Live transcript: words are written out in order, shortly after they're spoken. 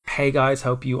Hey guys,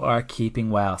 hope you are keeping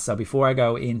well. So before I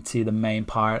go into the main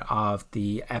part of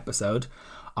the episode,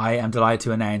 I am delighted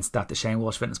to announce that the Shane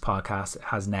Walsh Fitness Podcast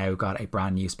has now got a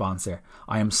brand new sponsor.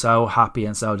 I am so happy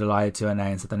and so delighted to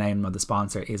announce that the name of the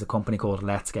sponsor is a company called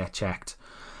Let's Get Checked.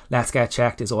 Let's Get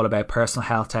Checked is all about personal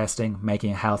health testing,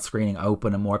 making health screening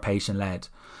open and more patient-led.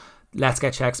 Let's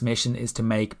Get Checked's mission is to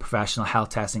make professional health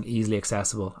testing easily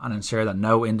accessible and ensure that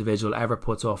no individual ever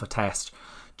puts off a test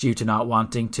due to not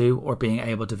wanting to or being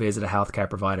able to visit a healthcare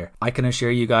provider. I can assure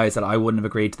you guys that I wouldn't have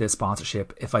agreed to this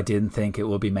sponsorship if I didn't think it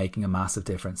would be making a massive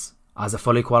difference. As a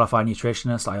fully qualified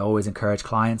nutritionist, I always encourage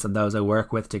clients and those I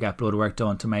work with to get blood work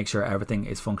done to make sure everything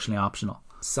is functionally optional.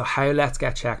 So how Let's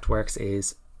Get Checked works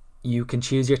is you can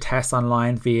choose your tests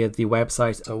online via the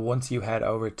website. So once you head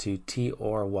over to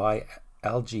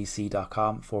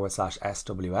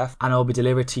trylgc.com/SWF and it will be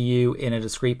delivered to you in a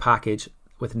discrete package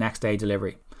with next day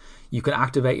delivery. You can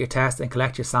activate your test and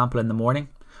collect your sample in the morning.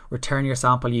 Return your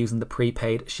sample using the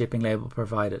prepaid shipping label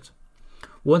provided.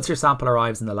 Once your sample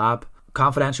arrives in the lab,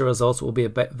 confidential results will be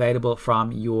available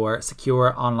from your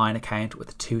secure online account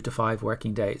with 2 to 5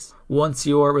 working days. Once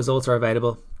your results are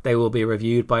available, they will be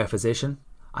reviewed by a physician.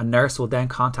 A nurse will then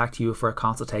contact you for a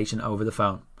consultation over the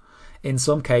phone. In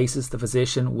some cases, the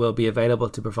physician will be available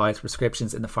to provide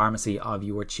prescriptions in the pharmacy of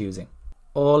your choosing.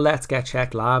 All Let's Get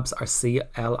Checked labs are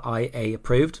CLIA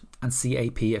approved and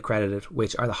CAP accredited,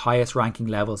 which are the highest ranking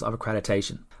levels of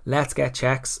accreditation. Let's Get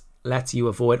Checks lets you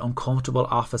avoid uncomfortable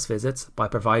office visits by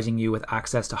providing you with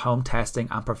access to home testing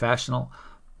and professional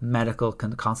medical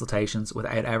consultations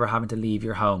without ever having to leave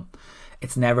your home.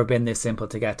 It's never been this simple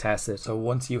to get tested. So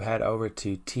once you head over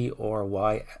to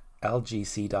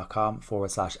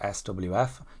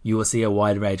trylgc.com/SWF, you will see a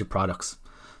wide range of products.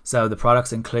 So the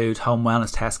products include home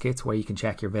wellness test kits where you can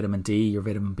check your vitamin D, your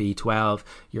vitamin B12,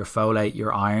 your folate,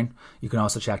 your iron. You can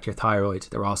also check your thyroid.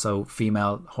 There are also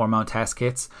female hormone test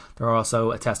kits. There are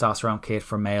also a testosterone kit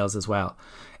for males as well.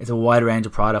 It's a wide range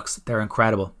of products. They're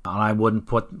incredible. And I wouldn't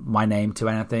put my name to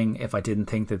anything if I didn't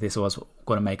think that this was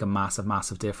going to make a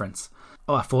massive difference.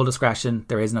 At full discretion,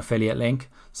 there is an affiliate link.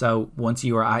 So once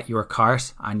you are at your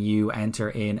cart and you enter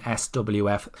in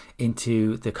SWF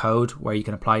into the code where you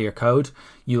can apply your code,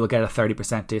 you will get a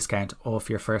 30% discount off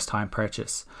your first time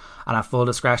purchase. And at full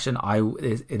discretion,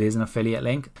 it is an affiliate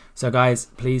link. So guys,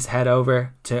 please head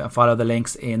over to follow the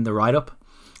links in the write-up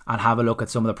and have a look at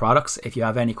some of the products. If you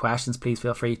have any questions, please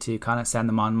feel free to kind of send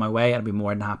them on my way. I'd be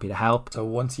more than happy to help. So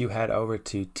once you head over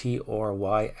to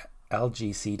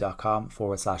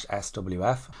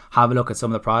trylgc.com/SWF, have a look at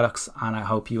some of the products, and I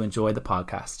hope you enjoy the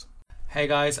podcast. Hey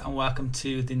guys, and welcome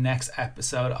to the next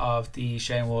episode of the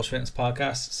Shane Walsh Fitness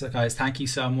Podcast. So guys, thank you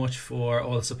so much for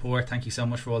all the support. Thank you so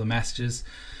much for all the messages.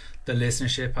 The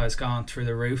listenership has gone through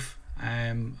the roof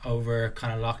over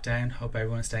kind of lockdown. Hope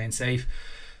everyone's staying safe.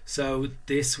 So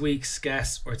this week's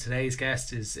guest, or today's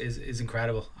guest, is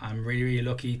incredible. I'm really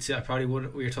lucky to.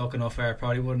 We were talking off air. I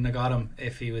probably wouldn't have got him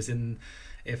if he was in,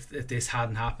 if this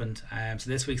hadn't happened. So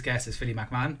this week's guest is Philly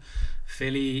McMahon.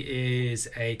 Philly is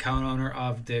a co-owner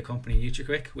of the company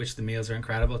NutriQuick, which the meals are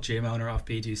incredible. Gym owner of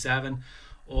P27,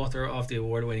 author of the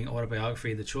award-winning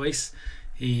autobiography The Choice.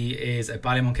 He is a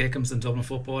Ballymun Kickham's and Dublin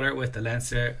footballer with the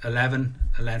Leinster 11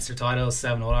 Leinster titles,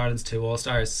 7 All-Irelands, 2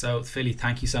 All-Stars. So Philly,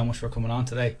 thank you so much for coming on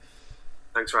today.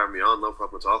 Thanks for having me on, no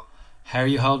problem at all. How are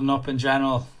you holding up in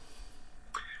general?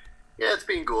 Yeah, it's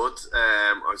been good.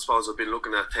 I suppose I've been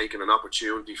looking at taking an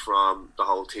opportunity from the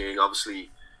whole thing. Obviously,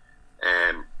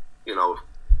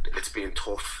 it's been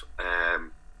tough.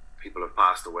 People have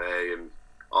passed away and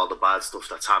all the bad stuff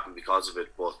that's happened because of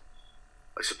it. But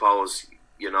I suppose,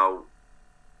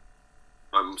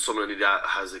 I'm somebody that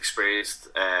has experienced,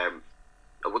 I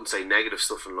wouldn't say negative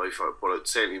stuff in life, but it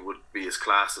certainly would be as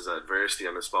classed as adversity.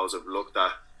 And I suppose I've looking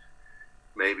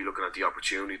at the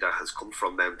opportunity that has come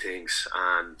from them things,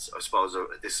 and I suppose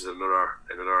this is another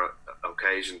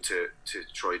occasion to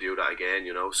try do that again.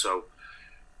 So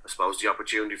I suppose the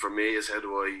opportunity for me is, how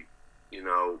do I,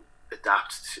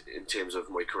 adapt in terms of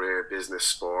my career, business,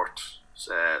 sport,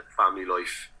 family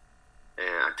life,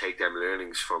 and take them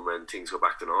learnings from when things go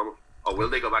back to normal. Or will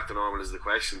they go back to normal is the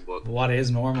question. But what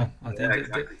is normal? I think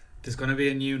exactly. There's going to be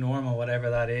a new normal, whatever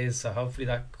that is. So hopefully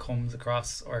that comes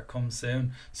across, or comes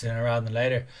sooner rather than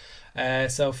later.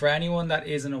 So for anyone that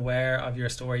isn't aware of your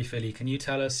story, Philly, can you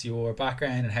tell us your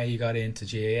background and how you got into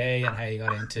GAA and how you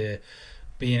got into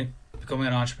becoming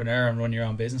an entrepreneur and run your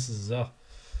own businesses as well?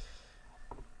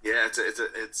 Yeah,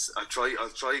 I'll try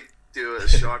do it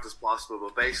as short as possible,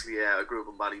 but basically, I grew up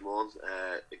in Ballymun,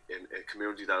 in a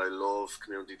community that I love,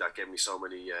 community that gave me so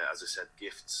many, as I said,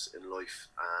 gifts in life.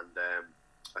 And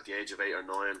at the age of 8 or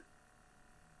 9,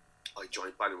 I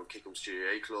joined Ballymun Kickham's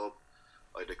GAA club.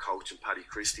 I had a coach in Paddy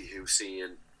Christie who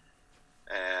seen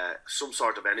some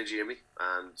sort of energy in me,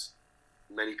 and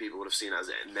many people would have seen it as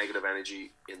a negative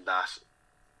energy in that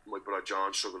my brother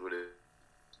John struggled with it,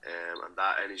 and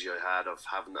that energy I had of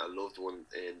having a loved one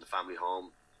in the family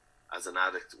home as an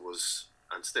addict was,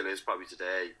 and still is probably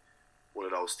today, one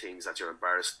of those things that you're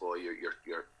embarrassed by.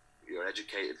 You're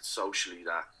educated socially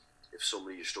that if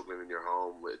somebody is struggling in your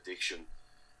home with addiction,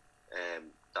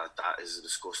 that is a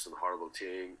disgusting, horrible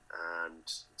thing, and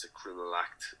it's a criminal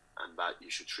act, and that you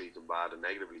should treat them bad and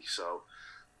negatively. So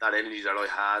that energy that I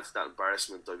had, that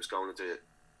embarrassment, I was going into,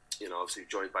 obviously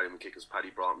joined Ballymun Kickers.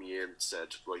 Paddy brought me in,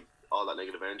 said, right, all that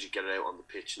negative energy, get it out on the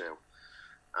pitch now.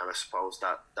 And I suppose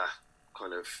that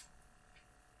kind of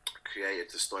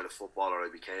created the style of footballer I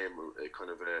became, a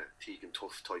kind of a thick and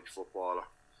tough type footballer,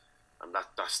 and that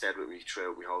stayed with me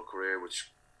throughout my whole career, which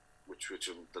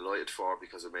I'm delighted for,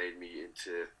 because it made me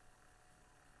into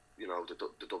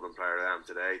the Dublin player I am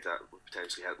today, that would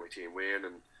potentially help my team win.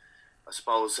 And I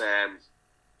suppose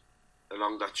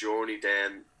along that journey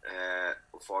then,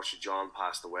 unfortunately John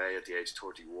passed away at the age of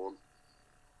 31.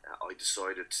 I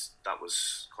decided that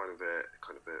was kind of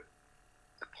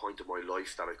a point of my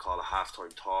life that I call a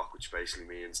halftime talk, which basically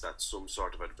means that some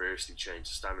sort of adversity changed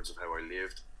the standards of how I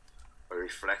lived. I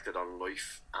reflected on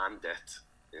life and death,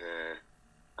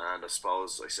 and I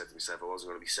suppose I said to myself I wasn't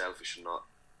going to be selfish and not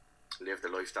live the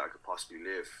life that I could possibly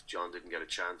live. John didn't get a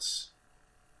chance.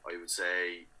 I would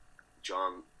say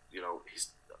John,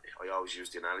 I always use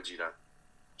the analogy that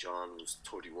John was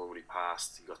 31 when he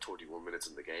passed. He got 31 minutes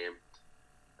in the game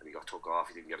and he got took off.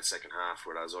 He didn't get a second half,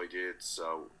 whereas I did.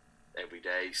 So every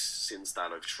day since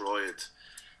that I've tried.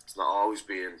 It's not always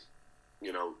been,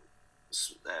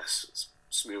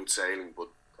 smooth sailing, but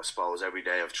I suppose every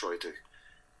day I've tried to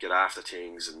get after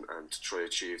things and to try to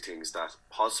achieve things that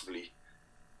possibly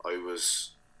I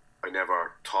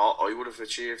never thought I would have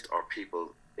achieved, or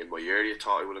people in my area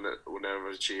thought I would never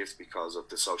have achieved, because of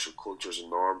the social cultures and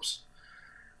norms.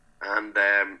 And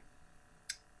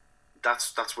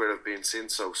that's where I've been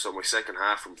since. So my second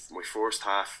half, from my first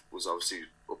half, was obviously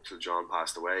up till John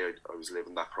passed away. I was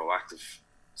living that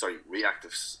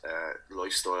reactive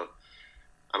lifestyle,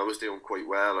 and I was doing quite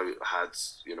well. I had,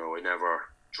 I never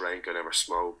drank, I never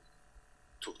smoked,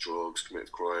 took drugs,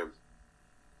 committed crime,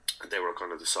 and they were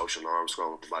kind of the social norms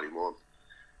growing up in Ballymun.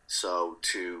 So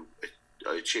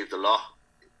I achieved a lot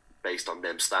based on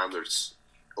them standards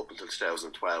up until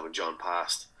 2012 when John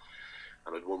passed,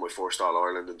 and I'd won my first All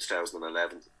Ireland in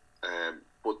 2011.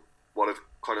 But what I've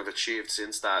kind of achieved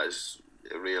since that is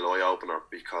a real eye opener,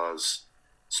 because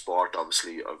sport,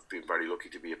 obviously, I've been very lucky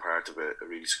to be a part of a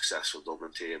really successful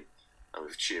Dublin team, and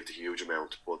we've achieved a huge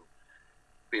amount. But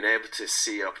being able to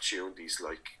see opportunities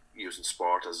like using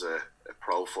sport as a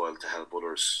profile to help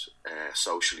others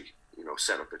socially,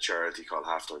 set up a charity called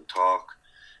Halftime Talk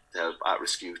to help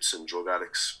at-risk youths and drug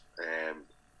addicts.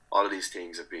 All of these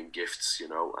things have been gifts,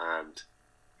 and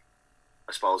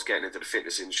I suppose getting into the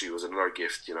fitness industry was another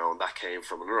gift, and that came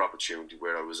from another opportunity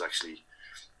where I was actually,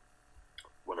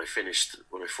 when I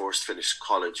first finished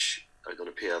college, I'd done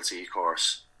a PLC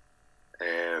course,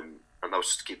 and that was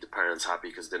just to keep the parents happy,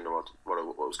 because I didn't know what I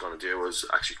was going to do. I was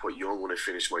actually quite young when I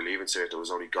finished my leaving cert. I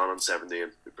was only gone on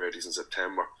 17, my birthday's in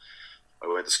September. I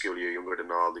went to school a year younger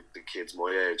than all the kids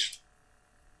my age,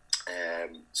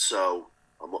 so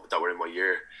that were in my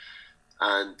year,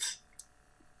 and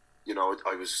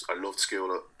I loved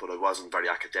school, but I wasn't very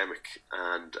academic.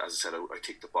 And as I said, I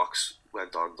ticked the box,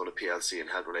 went on, done a PLC in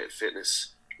health related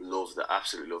fitness,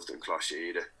 absolutely loved it in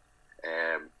Closhieida.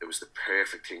 It was the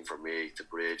perfect thing for me to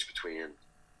bridge between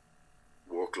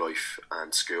work life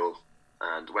and school,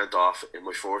 and went off in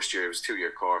my first year. It was a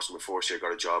 2-year course. In my first year, I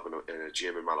got a job in a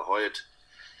gym in Malahide,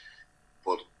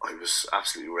 but I was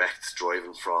absolutely wrecked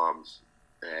driving from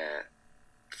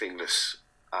Finglas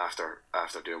after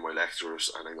doing my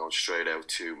lectures, and then going straight out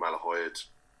to Malahide.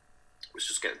 It was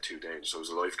just getting too dangerous. I was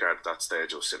a lifeguard at that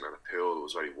stage. I was sitting at a pool. It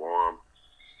was very warm.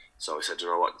 So I said, you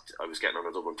know what, I was getting on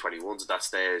a Dublin 21s at that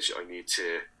stage. I need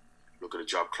to look at a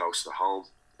job close to home.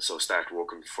 So I started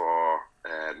working for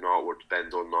Northwood, Ben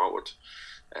Dunn Northwood.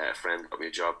 A friend got me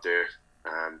a job there,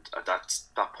 and at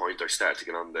that point I started to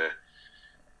get on the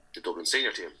Dublin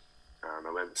senior team, and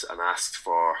I went and asked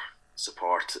for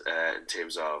support in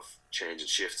terms of changing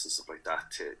shifts and stuff like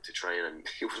that to train, and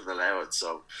he wouldn't allow it.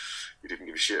 So he didn't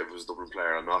give a shit if I was a Dublin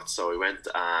player or not. So I went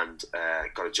and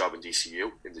got a job in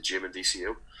DCU, in the gym in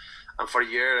DCU. And for a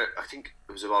year, I think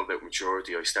it was all about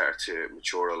maturity. I started to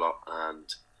mature a lot,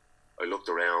 and I looked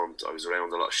around. I was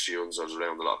around a lot of students. I was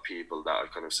around a lot of people that I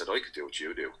kind of said, I could do what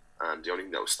you do. And the only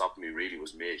thing that was stopping me really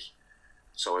was me.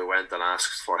 So I went and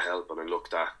asked for help, and I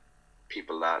looked at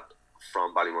people that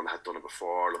from Ballymun had done it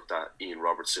before. I looked at Ian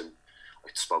Robertson. I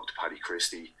spoke to Paddy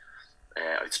Christie.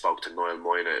 I spoke to Niall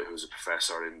Moyna, who's a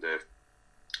professor in the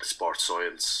sports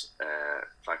science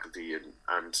faculty,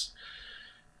 and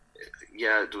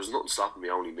yeah, there was nothing stopping me,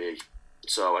 only me.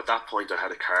 So at that point, I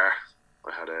had a car.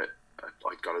 I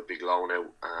got a big loan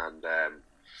out, and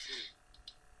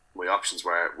my options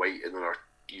were wait another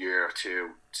year or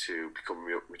two to become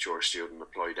a mature student and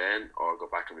apply then, or go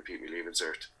back and repeat my leaving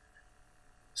cert.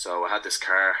 So I had this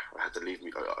car. I had to leave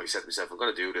me. I said to myself, I'm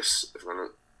going to do this. If I'm going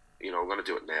to, I'm going to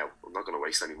do it now. I'm not going to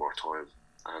waste any more time.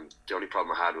 And the only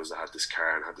problem I had was I had this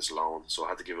car and had this loan, so I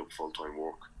had to give up full-time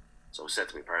work. So I said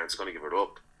to my parents, I'm going to give it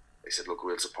up. They said, look,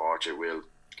 we'll support you, we'll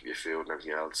give you food and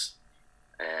everything else.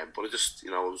 But it just, it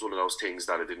was one of those things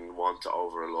that I didn't want to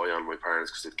over-rely on my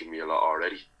parents, because they'd given me a lot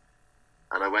already.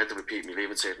 And I went to repeat my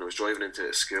leaving cert, and I was driving into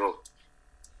a school,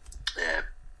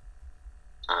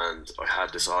 and I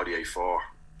had this Audi A4,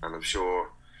 and I'm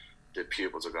sure the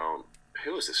pupils are going,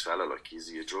 who is this fella? Like, is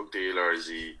he a drug dealer? Is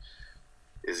he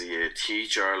a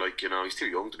teacher? Like, he's too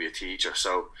young to be a teacher.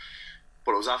 So,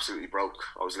 but I was absolutely broke.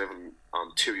 I was living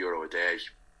on €2 a day.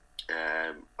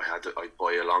 I'd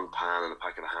buy a long pan and a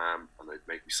packet of ham, and I'd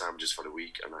make me sandwiches for the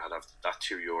week, and I had to have that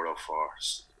 €2 for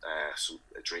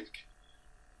a drink.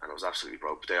 And I was absolutely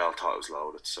broke. But they all thought I was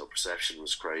loaded, so perception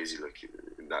was crazy, like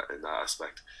in that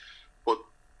aspect. But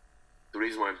the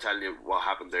reason why I'm telling you what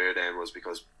happened there then was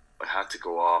because I had to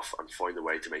go off and find a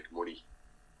way to make money,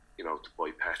 to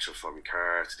buy petrol for my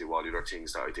car, to do all the other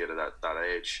things that I did at that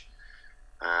age.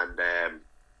 And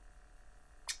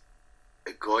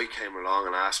a guy came along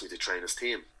and asked me to train his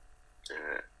team,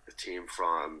 a team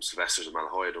from Sylvester's and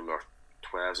Malahide, under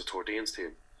 12s or 13s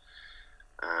team.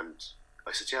 And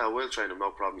I said, yeah, I will train him,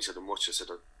 no problem. He said, how much? I said,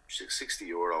 €60.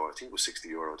 I think it was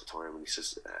 €60 at the time. And he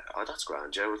says, oh, that's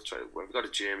grand, yeah, we'll try. We've got a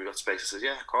gym, we've got space. I said,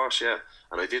 yeah, of course, yeah.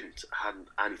 And I hadn't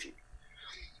anything.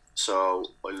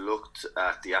 So I looked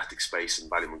at the attic space in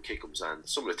Ballymun Kickums, and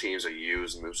some of the teams I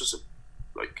used, and it was just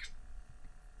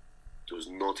there was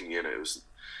nothing in it.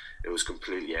 It was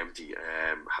completely empty.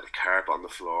 Had a carpet on the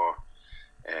floor,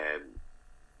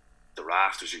 the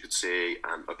rafters you could see,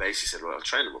 and I basically said, well, I'll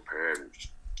train them up here. And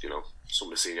some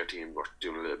of the senior team were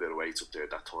doing a little bit of weights up there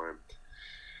at that time,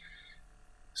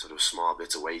 so there was small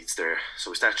bits of weights there.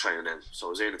 So we started training them. So I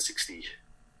was earning 60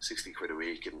 quid a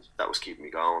week, and that was keeping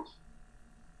me going.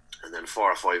 And then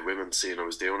 4 or 5 women, seeing I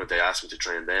was doing it, they asked me to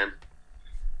train them.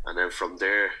 And then from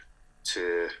there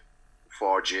to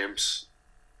 4 gyms,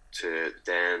 to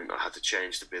then I had to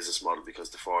change the business model, because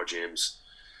the 4 gyms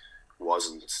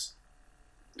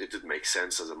it didn't make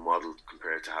sense as a model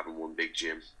compared to having one big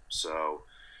gym. So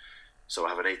I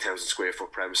have an 8,000 square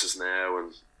foot premises now,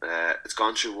 and it's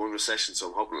gone through one recession, so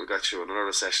I'm hoping it'll get through another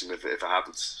recession if it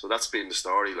happens. So that's been the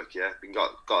story. Like, yeah,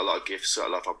 got a lot of gifts, a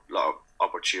lot of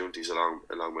opportunities along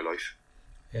my life.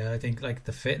 Yeah, I think like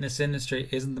the fitness industry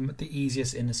isn't the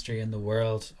easiest industry in the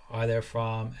world, either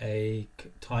from a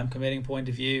time committing point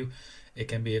of view. It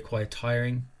can be a quite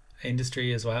tiring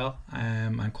industry as well,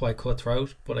 and quite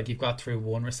cutthroat. But like, you've got through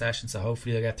one recession, so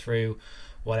hopefully you'll get through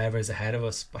whatever is ahead of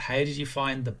us. But how did you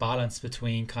find the balance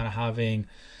between kind of having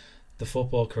the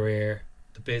football career,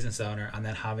 the business owner, and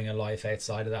then having a life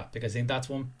outside of that? Because I think that's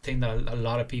one thing that a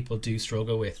lot of people do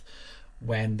struggle with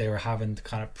when they were having the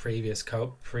kind of previous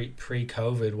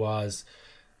pre-COVID, was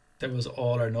there was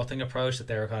all or nothing approach, that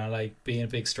they were kind of like being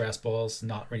big stress balls,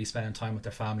 not really spending time with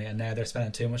their family, and now they're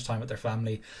spending too much time with their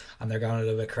family and they're going a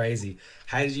little bit crazy.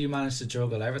 How did you manage to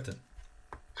juggle everything?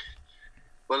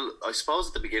 Well, I suppose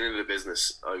at the beginning of the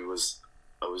business, I was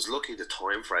lucky the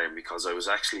time frame, because I was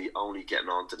actually only getting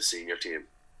onto the senior team,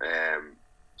 and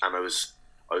I was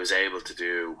able to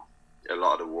do a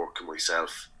lot of the work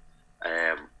myself,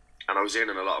 and I was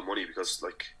earning a lot of money, because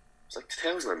it's like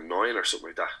 2009 or something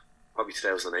like that, probably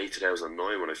 2008,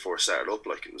 2009 when I first started up.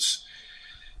 Like,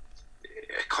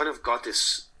 it kind of got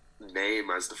this name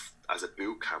as a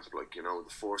boot camp, like, the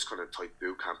first kind of type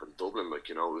boot camp in Dublin. Like,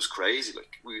 it was crazy.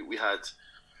 Like, we had.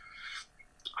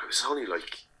 I was only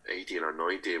like 18 or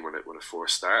 19 when it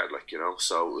first started, like,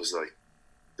 so it was like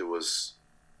there was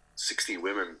 60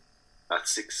 women at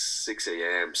 6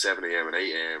 a.m, 7 a.m and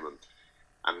 8 a.m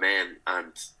and men,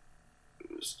 and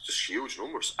it was just huge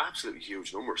numbers, absolutely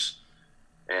huge numbers.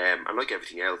 And like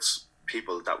everything else,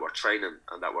 people that were training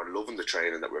and that were loving the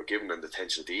training, that were giving them the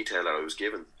attention to detail that I was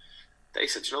given, they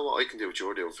said, you know what, I can do what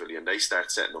you're doing, Philly. And they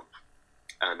start setting up,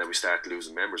 and then we started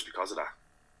losing members because of that.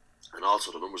 And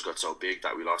also the numbers got so big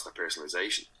that we lost that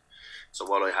personalisation. So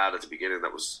what I had at the beginning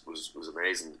that was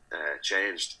amazing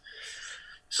changed.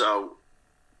 So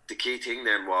the key thing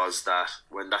then was that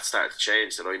when that started to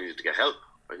change, that I needed to get help.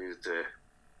 I needed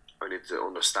to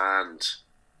understand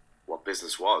what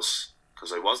business was,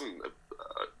 because I wasn't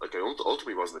I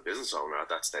ultimately wasn't a business owner at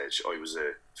that stage. I was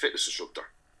a fitness instructor,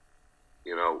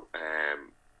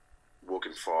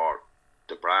 working for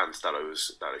the brand that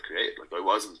I created. Like I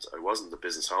wasn't the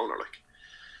business owner, like,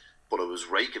 but I was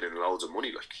raking in loads of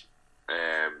money, like,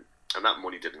 and that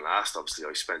money didn't last. Obviously,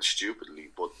 I spent stupidly,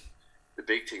 but the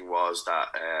big thing was that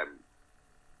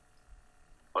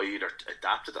I either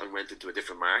adapted and went into a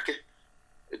different market,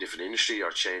 a different industry,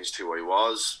 or changed who I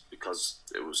was, because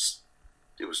it was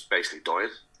basically dying.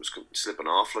 It was slipping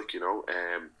off, like,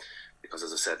 because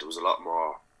as I said, there was a lot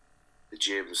more.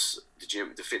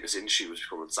 The fitness industry was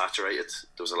becoming saturated.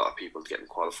 There was a lot of people getting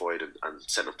qualified and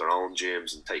setting up their own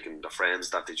gyms and taking their friends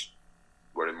that they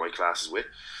were in my classes with.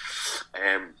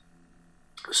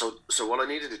 So what I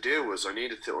needed to do was I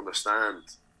needed to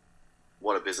understand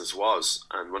what a business was.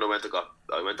 And when I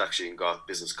went actually and got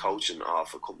business coaching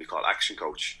off a company called Action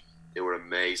Coach. They were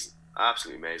amazing,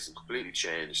 absolutely amazing, completely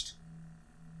changed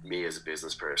me as a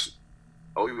business person.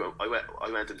 I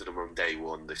went into them on day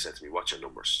one. They said to me, "What's your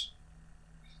numbers?"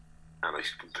 And I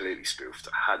completely spoofed.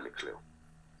 I hadn't a clue.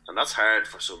 And that's hard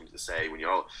for somebody to say when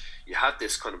you had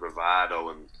this kind of bravado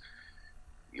and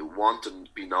you want to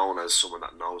be known as someone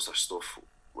that knows their stuff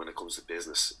when it comes to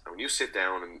business. And when you sit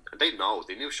down and they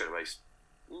knew straight away,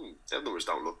 their numbers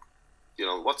don't look,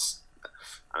 what's.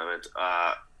 And I went,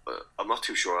 I'm not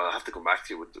too sure. I'll have to come back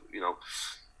to you with,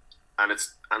 and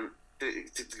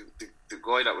the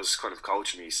guy that was kind of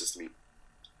coaching me, he says to me,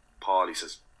 Paul, he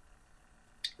says,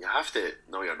 you have to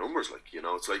know your numbers, like,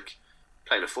 it's like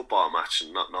playing a football match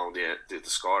and not knowing the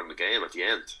score in the game at the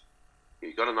end.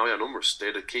 You got to know your numbers.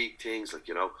 They're the key things, like,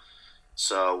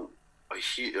 So I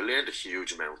learned a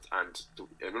huge amount. And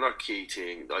another key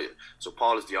thing, so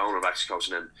Paul is the owner of Action Coach,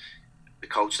 and then the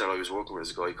coach that I was working with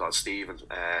is a guy called Stephen.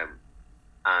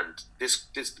 And this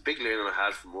the big learning I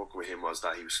had from working with him was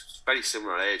that he was very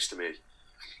similar age to me,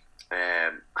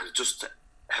 and just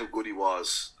how good he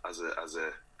was as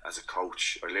a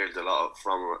coach. I learned a lot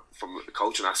from a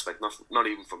coaching aspect, not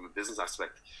even from a business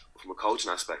aspect, but from a coaching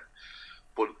aspect.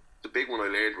 But the big one I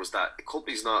learned was that a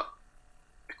company's not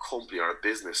a company or a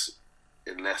business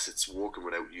unless it's working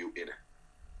without you in it.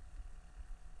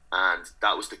 And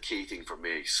that was the key thing for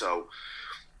me. So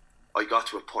I got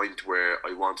to a point where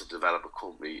I wanted to develop a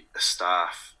company, a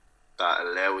staff that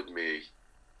allowed me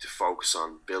to focus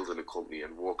on building a company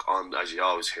and work on, as you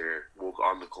always hear, work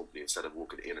on the company instead of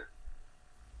working in it.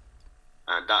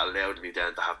 And that allowed me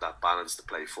then to have that balance to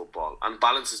play football. And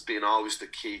balance has been always the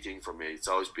key thing for me. It's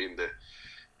always been the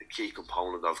key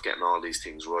component of getting all these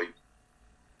things right.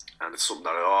 And it's something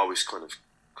that I always kind of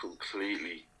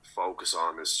completely focus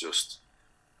on. Is just,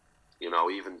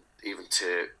 even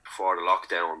to before the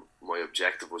lockdown, my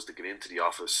objective was to get into the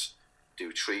office,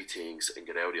 do 3 things and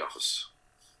get out of the office.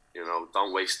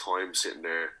 Don't waste time sitting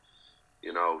there,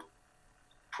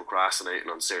 procrastinating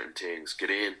on certain things. Get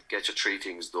in, get your 3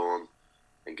 things done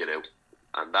and get out.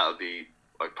 And that'll be,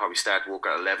 I'd probably start work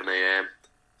at 11 a.m,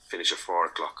 finish at 4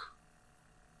 o'clock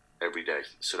every day.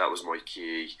 So that was my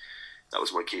key.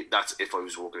 That's if I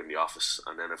was working in the office.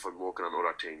 And then if I'm working on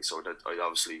other things, so that I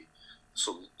obviously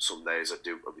some days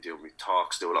I'll be doing my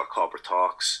talks, do a lot of corporate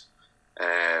talks.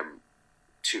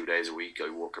 2 days a week I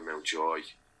work in Mount Joy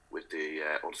with the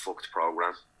Unfucked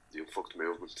program, the Unfucked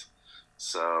movement.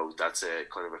 So that's a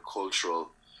kind of a cultural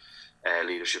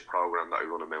leadership program that I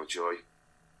run in Mount Joy.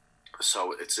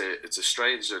 So it's a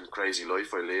strange and crazy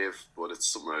life I live, but it's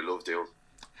something I love doing.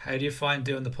 How do you find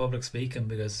doing the public speaking?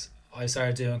 Because I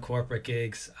started doing corporate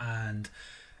gigs, and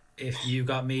if you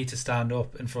got me to stand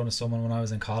up in front of someone when I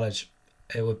was in college,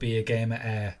 it would be a game of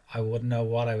air. I wouldn't know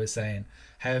what I was saying.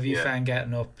 How have you found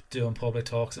getting up, doing public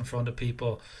talks in front of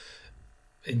people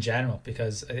in general?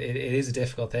 Because it is a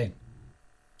difficult thing.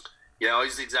 Yeah, I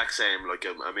was the exact same. Like,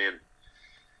 I mean,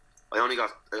 I only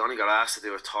got asked to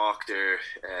do a talk there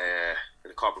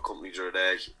in a corporate company the other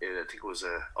day. I think it was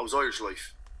Irish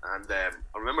Life, and I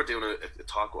remember doing a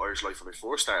talk with Irish Life when I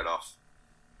first started off,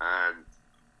 and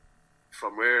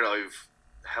from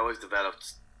how I've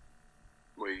developed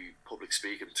my public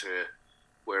speaking to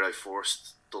where I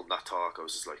first done that talk, I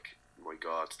was just like, oh my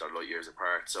God, they're light years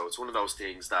apart. So it's one of those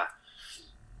things that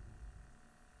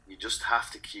you just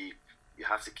have to keep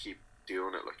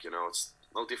doing it. Like, it's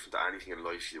no different to anything in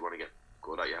life you want to get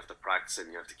good at. You have to practice it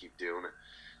and you have to keep doing it,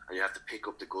 and you have to pick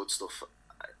up the good stuff.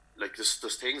 Like,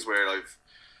 there's things where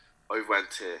I've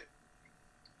went to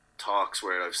talks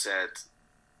where I've said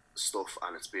stuff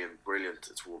and it's been brilliant,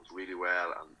 it's worked really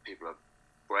well, and people are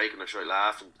breaking their shit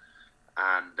laughing,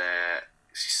 and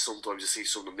sometimes you see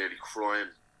some of them nearly crying.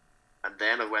 And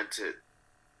then I went to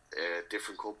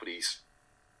different companies,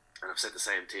 and I've said the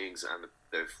same things, and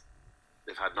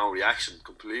they've had no reaction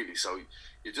completely. So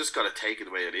you just got to take it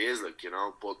the way it is, like, you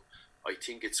know. But I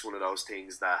think it's one of those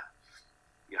things that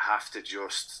you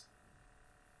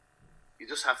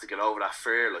just have to get over that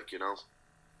fear, like, you know.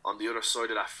 On the other side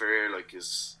of that fear, like,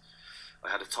 is I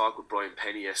had a talk with Brian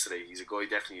Penny yesterday. He's a guy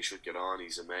definitely you should get on.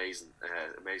 He's amazing,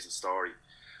 amazing story.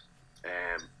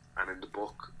 And in the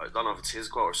book, I don't know if it's his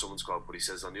quote or someone's quote, but he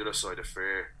says on the other side of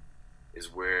fear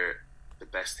is where the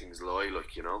best things lie,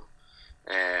 like, you know.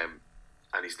 And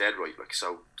he's dead right, like.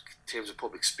 So in terms of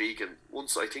public speaking,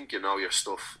 once I think you know your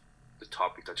stuff, the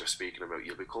topic that you're speaking about,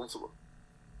 you'll be comfortable.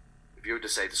 If you were to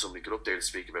say to somebody, get up there and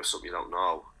speak about something you don't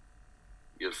know,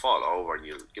 you'll fall over, and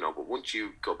you know. But once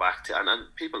you go back to,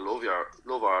 and people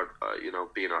love our you know,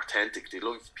 being authentic. They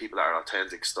love people that are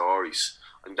authentic stories,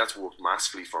 and that's worked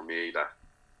massively for me. That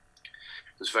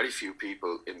there's very few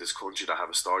people in this country that have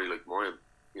a story like mine,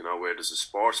 you know, where there's a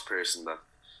sports person that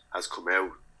has come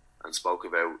out and spoke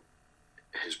about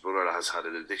his brother that has had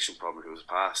an addiction problem who has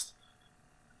passed,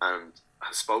 and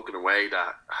has spoken in a way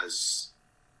that has,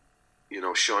 you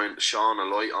know, shone a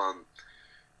light on,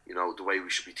 you know, the way we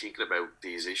should be thinking about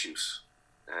these issues.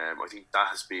 I think that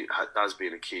has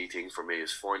been a key thing for me,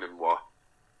 is finding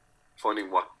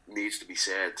what needs to be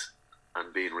said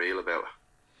and being real about it.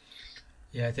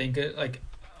 Yeah, I think like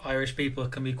Irish people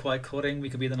can be quite cutting. We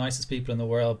could be the nicest people in the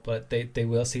world, but they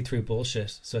will see through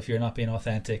bullshit. So if you're not being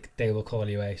authentic, they will call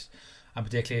you out. And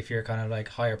particularly if you're kind of like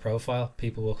higher profile,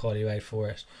 people will call you out for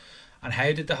it. And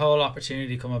how did the whole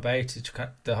opportunity come about?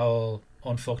 The whole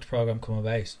Unfucked program come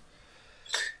about?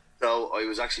 So I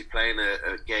was actually playing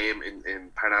a game in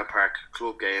Parnell Park,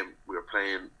 club game. We were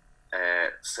playing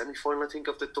semi-final, I think,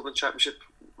 of the Dublin Championship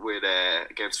with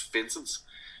against Vincent's,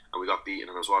 and we got beaten.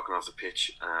 And I was walking off the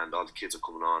pitch, and all the kids are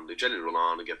coming on. They generally run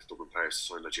on and get the Dublin players to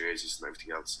sign their jerseys and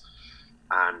everything else.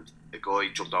 And a guy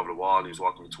jumped over the wall, and he was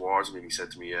walking towards me, and he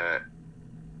said to me,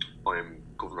 "I'm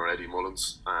Governor Eddie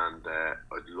Mullins, and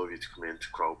I'd love you to come in to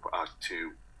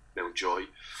to Mountjoy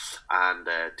and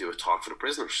do a talk for the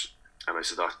prisoners." And I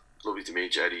said, "Oh, lovely to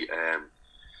meet you, Eddie.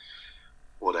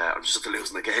 But I'm just after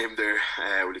losing the game there.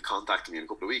 Will you contact me in a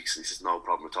couple of weeks?" And he says, "No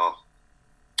problem at all."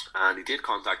 And he did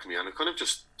contact me, and I kind of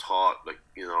just thought, like,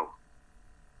 you know,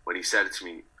 when he said it to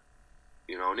me,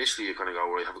 you know, initially you kind of go,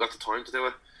 "Right, have I got the time to do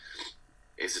it?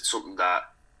 Is it something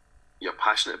that you're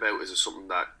passionate about? Is it something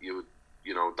that you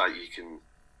know, that you can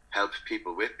help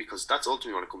people with?" Because that's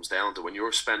ultimately what it comes down to. When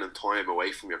you're spending time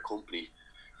away from your company,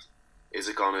 is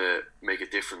it going to make a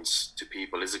difference to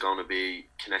people? Is it going to be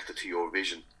connected to your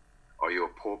vision or your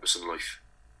purpose in life?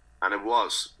 And it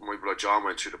was. My brother John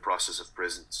went through the process of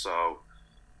prison. So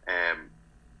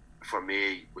for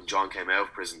me, when John came out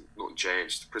of prison, nothing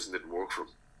changed. Prison didn't work for him.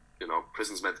 You know,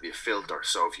 prison's meant to be a filter.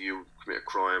 So if you commit a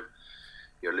crime,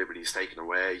 your liberty is taken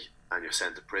away and you're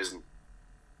sent to prison,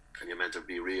 and you're meant to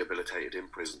be rehabilitated in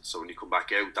prison. So when you come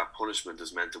back out, that punishment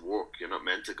is meant to work. You're not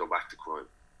meant to go back to crime.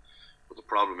 But the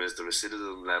problem is the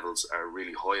recidivism levels are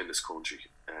really high in this country.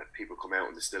 People come out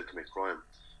and they still commit crime.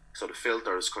 So the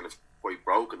filter is kind of quite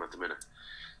broken at the minute.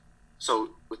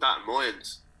 So with that in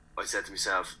mind, I said to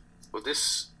myself, well,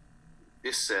 this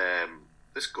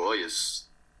guy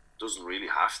doesn't really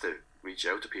have to reach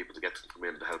out to people to get them to come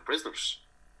in to help prisoners.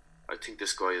 I think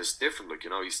this guy is different. Like, you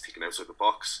know, he's thinking outside the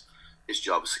box. His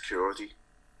job is security,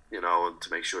 you know, and to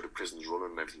make sure the prison's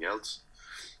running and everything else.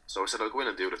 So I said, I'll go in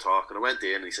and do the talk. And I went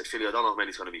in, and he said, "Philly, I don't know how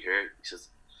many's going to be here." He says,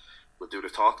 "We'll do the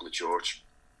talk in the church.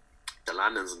 The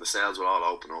landings and the cells will all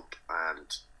open up,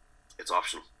 and it's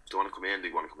optional. If they want to come in,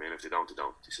 they want to come in. If they don't, they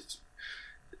don't." He said,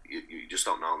 you just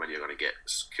don't know how many you're going to get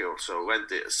secure." So I went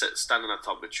there, standing at the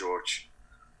top of the church,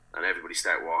 and everybody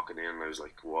started walking in, and I was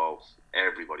like, whoa.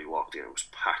 Everybody walked in. It was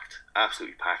packed,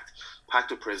 absolutely packed.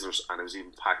 Packed with prisoners, and it was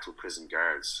even packed with prison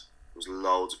guards. There was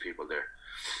loads of people there.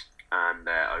 And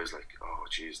I was like, oh,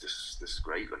 geez, this is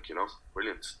great, like, you know,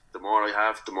 brilliant. The more I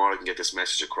have, the more I can get this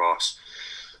message across.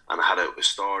 And I had a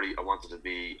story. I wanted to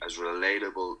be as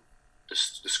relatable, the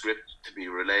script to be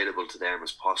relatable to them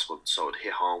as possible, so it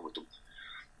hit home with them.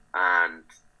 And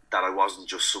that I wasn't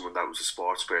just someone that was a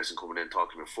sports person coming in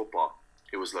talking about football.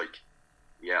 It was like,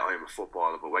 yeah, I am a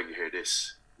footballer, but when you hear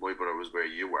this, my brother was where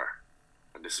you were,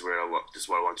 and this is what I want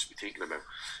you to be thinking about.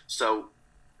 So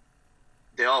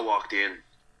they all walked in, and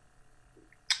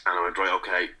I went, right,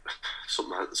 okay,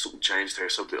 something changed here.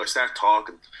 So I started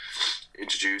talking,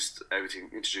 introduced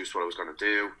what I was going to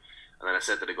do, and then I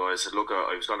said to the guy, I said, look,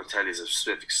 I was going to tell you a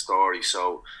specific story,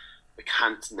 so I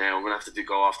can't now. I'm going to have to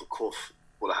go off the cuff.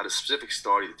 Well, I had a specific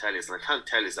story to tell you, and I can't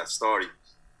tell you that story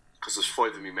because there's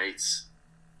 5 of my mates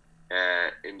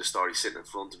in the story sitting in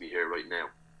front of me here right now.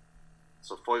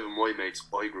 So 5 of my mates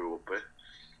I grew up with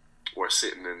were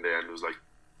sitting in there, and there was like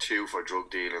 2 for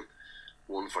drug dealing,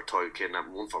 1 for child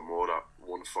kidnapping, 1 for murder,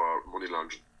 1 for money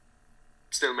laundering.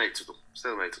 Still mates with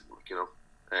them, like, you know.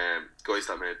 Guys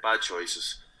that made bad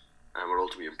choices and were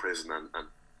ultimately in prison, and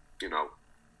you know,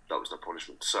 that was their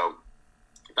punishment. So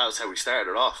that was how we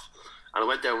started off, and it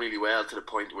went down really well to the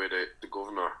point where the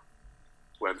governor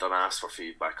went and asked for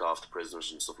feedback off the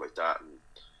prisoners and stuff like that, and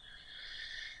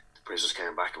the prisoners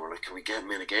came back and were like, can we get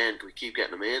them in again, can we keep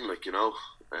getting them in, like, you know.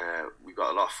 We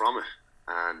got a lot from it,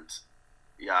 and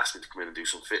he asked me to come in and do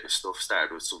some fitness stuff.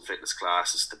 Started with some fitness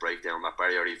classes to break down that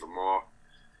barrier even more,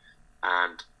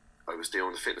 and I was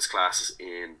doing the fitness classes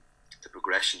in the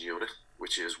progression unit,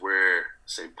 which is where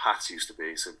St. Pat's used to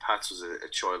be. St. Pat's was a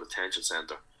child attention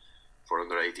centre for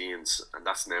under 18s, and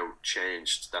that's now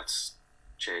changed. That's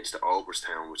changed to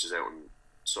Oberstown, which is out in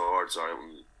Swords, or out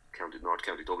in North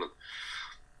County Dublin.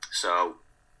 So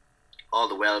all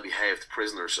the well-behaved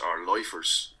prisoners or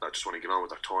lifers that just want to get on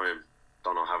with their time,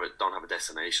 don't have a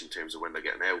destination in terms of when they're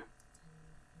getting out,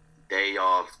 they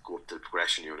all go up to the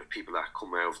progression unit. People that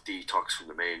come out of detox from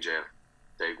the main jail,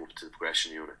 they go up to the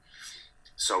progression unit.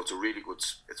 So it's a really good,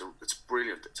 it's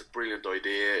brilliant. It's a brilliant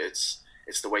idea. It's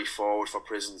the way forward for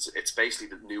prisons. It's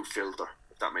basically the new filter,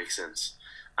 if that makes sense.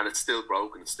 And it's still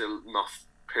broken. It's still not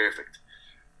perfect.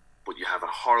 But you have a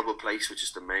horrible place, which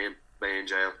is the main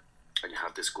jail, and you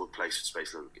have this good place, which is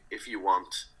basically, if you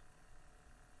want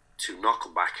to not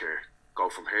come back here, go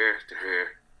from here to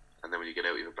here, and then when you get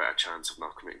out, you have a better chance of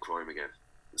not committing crime again.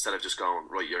 Instead of just going,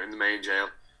 right, you're in the main jail,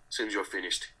 as soon as you're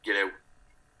finished, get out,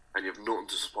 and you have nothing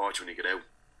to support you when you get out.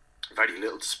 Very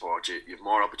little to support you. You have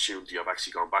more opportunity of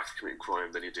actually going back to committing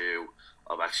crime than you do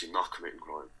of actually not committing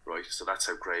crime, right? So that's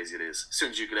how crazy it is. As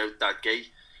soon as you get out that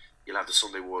gate, you'll have the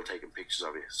Sunday world taking pictures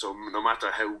of you. So no matter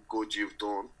how good you've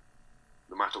done,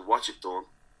 no matter what you've done,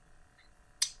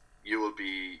 you will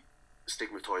be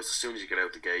stigmatised as soon as you get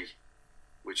out the gate,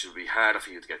 which will be harder for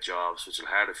you to get jobs, which will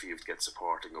be harder for you to get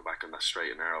support and go back on that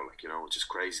straight and narrow, like, you know, which is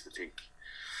crazy to think.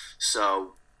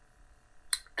 So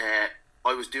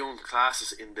I was doing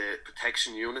classes in the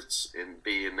protection units in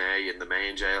B&A in the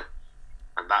main jail,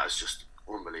 and that is just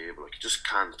unbelievable. Like, you just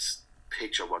can't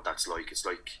picture what that's like. It's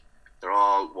like they're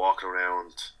all walking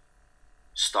around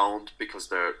stoned because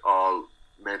they're all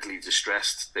mentally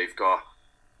distressed. They've got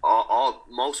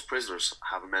most prisoners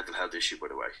have a mental health issue, by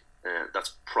the way.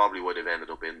 That's probably why they've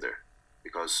ended up in there,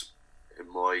 because in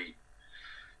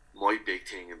my big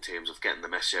thing in terms of getting the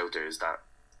message out there is that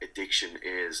addiction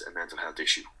is a mental health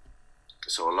issue.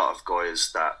 So a lot of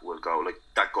guys that will go, like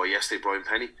that guy yesterday, Brian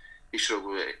Penny, he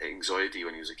struggled with anxiety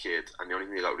when he was a kid, and the only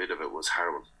thing he got rid of it was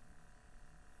heroin.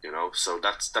 You know, so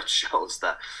that shows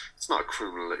that it's not a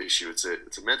criminal issue. It's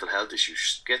a mental health issue.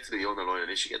 Get to the underlying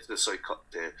issue. Get to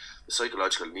the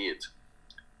psychological need.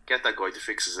 Get that guy to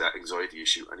fix his anxiety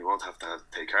issue, and he won't have to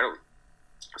take heroin.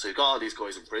 So you've got all these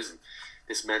guys in prison,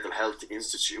 this mental health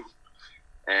institute,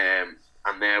 and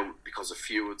now because of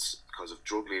feuds, because of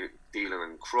drug dealing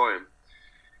and crime,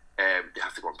 they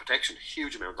have to go on protection.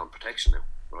 Huge amount on protection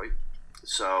now, right?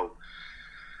 So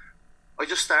I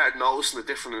just started noticing the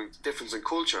difference in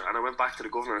culture, and I went back to the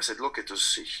governor and I said, look,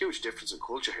 there's a huge difference in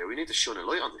culture here. We need to shine a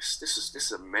light on this. This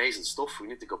is amazing stuff. We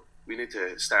need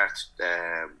to start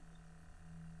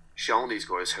showing these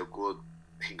guys how good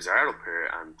things are up here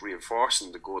and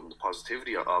reinforcing the good and the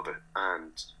positivity of it,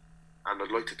 and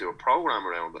I'd like to do a program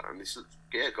around it. And he said,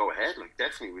 yeah, go ahead, like,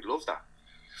 definitely, we'd love that.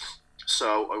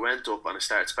 So I went up and I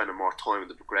started spending more time in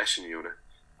the progression unit,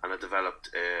 and I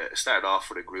developed started off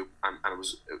with a group, and it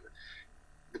was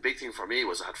the big thing for me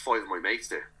was I had 5 of my mates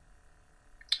there,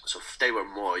 so they were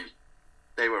my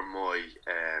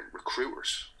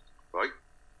recruiters, right?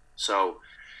 So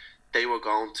they were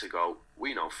going to go,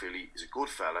 we know Philly, he's a good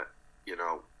fella, you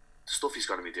know, the stuff he's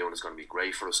going to be doing is going to be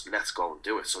great for us, let's go and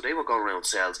do it. So they were going around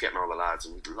sales, getting all the lads,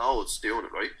 and loads doing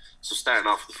it, right? So starting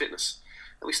off with the fitness,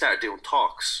 and we started doing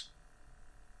talks.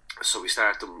 So we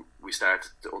started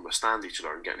to understand each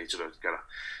other and getting each other together.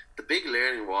 The big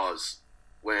learning was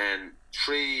when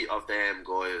 3 of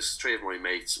my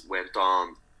mates went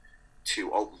on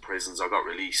to open prisons or got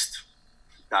released,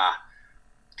 that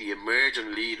the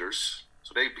emerging leaders,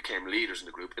 so they became leaders in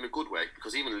the group in a good way,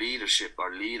 because even leadership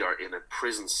or leader in a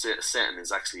prison setting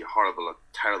is actually a horrible, a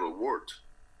terrible word.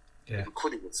 Yeah. People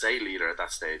couldn't even say leader at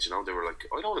that stage, you know. They were like,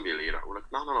 I don't want to be a leader. We're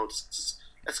like, no,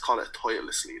 let's call it a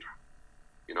titleless leader.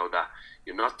 You know, that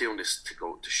you're not doing this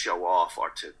to show off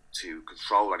or to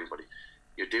control anybody.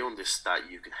 You're doing this that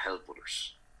you can help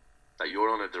others, that you're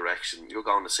on a direction, you're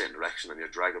going a certain direction, and you're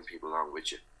dragging people along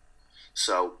with you.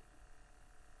 So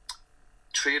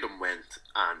three of them went,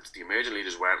 and the emerging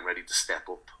leaders weren't ready to step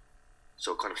up,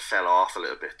 so it kind of fell off a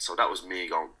little bit. So that was me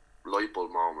going, light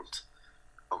bulb moment.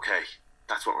 Okay,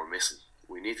 that's what we're missing.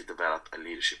 We need to develop a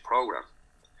leadership program.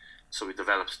 So we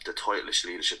developed the Titleish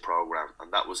leadership program,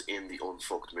 and that was in the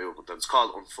Unfucked movement. And it's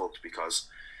called Unfucked because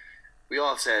we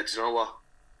all said, you know what?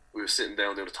 We were sitting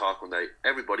down doing a talk one day.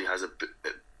 Everybody has a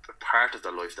part of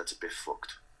their life that's a bit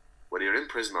fucked. Whether you're in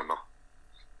prison or not,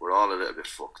 we're all a little bit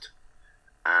fucked.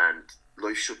 And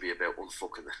life should be about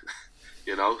unfucking it,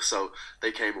 you know? So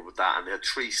they came up with that, and they had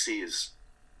 3 C's.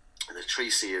 And the 3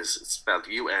 C's, it's spelled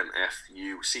UNFUCCCKED.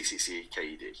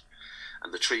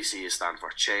 And the 3 C's stand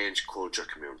for change, culture,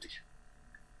 community.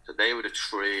 So they were the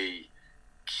 3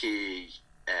 key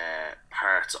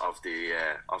parts of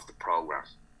the program.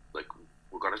 Like,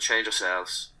 we're going to change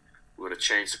ourselves. We're going to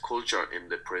change the culture in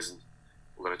the prison.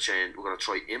 We're going to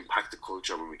try impact the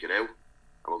culture when we get out,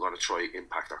 and we're going to try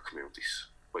impact our communities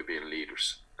by being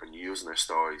leaders and using their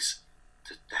stories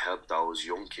to help those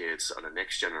young kids and the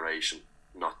next generation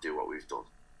not do what we've done.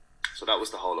 So that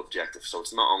was the whole objective. So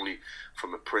it's not only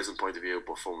from a prison point of view,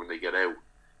 but from when they get out,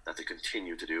 that they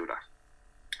continue to do that.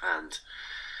 And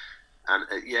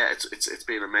yeah, it's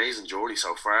been an amazing journey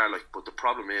so far. Like, but the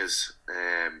problem is,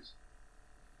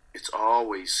 it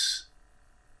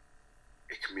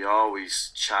can be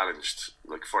always challenged.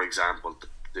 Like, for example,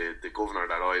 the governor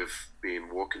that I've been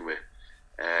working with,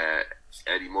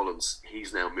 Eddie Mullins,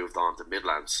 he's now moved on to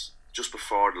Midlands. Just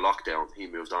before the lockdown, he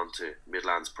moved on to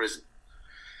Midlands prison,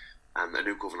 and a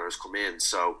new governor has come in.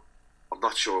 So I'm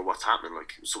not sure what's happening.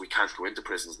 Like, so we can't go into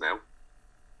prisons now.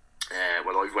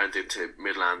 Well, I went into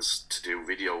Midlands to do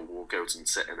video workouts and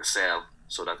sit in a cell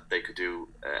so that they could do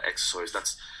exercise.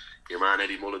 That's your man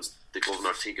Eddie Mullins, the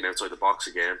governor, thinking outside the box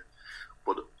again.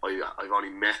 But I've only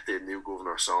met the new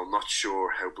governor, so I'm not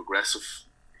sure how progressive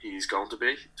he's going to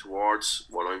be towards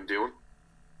what I'm doing.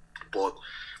 But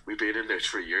we've been in there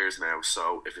 3 years now,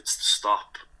 so if it's to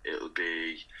stop, it'll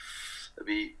be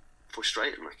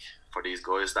frustrating, like, for these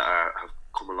guys that have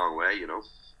come a long way, you know.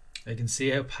 I can see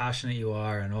how passionate you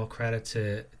are, and all credit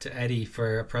to Eddie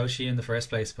for approaching you in the first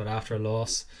place, but after a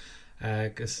loss,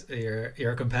 because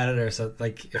you're a competitor. So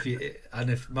like,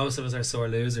 if most of us are sore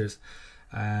losers,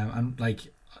 and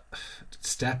like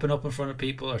stepping up in front of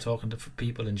people or talking to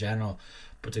people in general,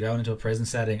 but to go into a prison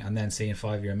setting and then seeing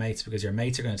 5 of your mates, because your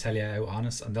mates are going to tell you how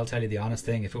honest, and they'll tell you the honest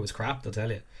thing. If it was crap, they'll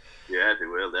tell you. Yeah, they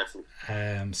will,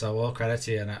 definitely. So all credit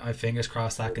to you, and I fingers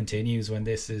crossed that continues when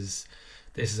this is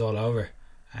all over.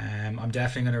 I'm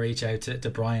definitely going to reach out to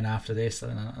Brian after this,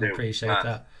 and I appreciate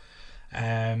that.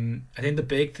 I think the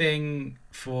big thing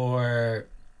for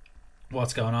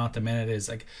what's going on at the minute is,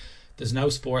 like, there's no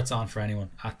sports on for anyone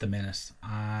at the minute,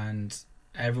 and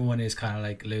everyone is kind of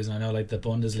like losing. I know, like, the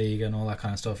Bundesliga and all that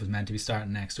kind of stuff is meant to be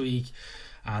starting next week,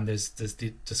 and there's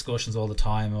the discussions all the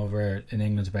time over in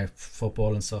England about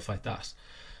football and stuff like that.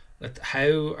 Like,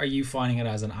 how are you finding it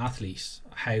as an athlete?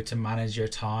 How to manage your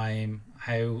time?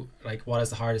 How, like, what is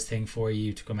the hardest thing for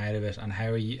you to come out of it? And how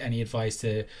are you? Any advice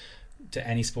to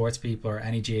any sports people or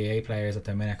any GAA players at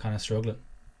the minute kind of struggling?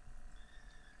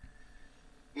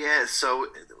 Yeah. So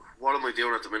what am I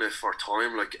doing at the minute for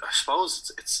time? Like, I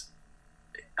suppose it's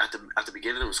at the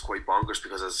beginning it was quite bonkers,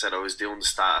 because, as I said, I was doing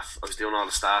all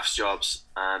the staff's jobs,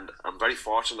 and I'm very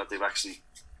fortunate that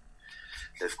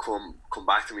they've come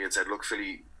back to me and said, look,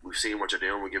 Philly, we've seen what you're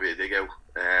doing, we'll give you a dig out.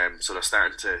 So they're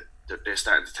starting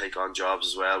to take on jobs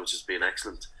as well, which has been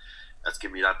excellent. That's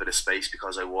given me that bit of space,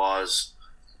 because I was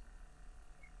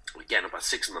getting up at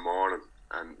 6 a.m,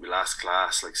 and my last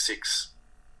class like 6,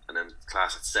 and then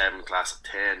class at 7, class at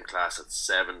 10, class at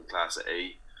 7, class at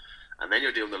 8, and then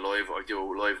you're doing I do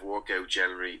a live workout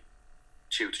generally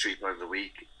 2 to 3 times a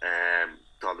week,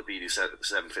 to all the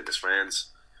BD7 fitness friends,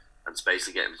 and it's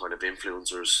basically getting kind of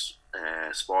influencers,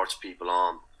 sports people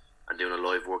on, and doing a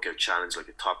live workout challenge, like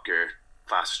a Top Gear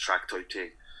fastest track type thing,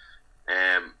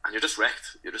 and you're just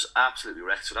wrecked. You're just absolutely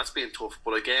wrecked. So that's been tough.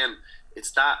 But again,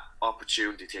 it's that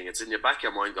opportunity thing. It's in your back of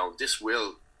your mind going, this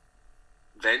will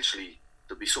eventually,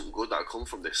 there'll be something good that'll come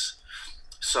from this.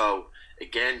 So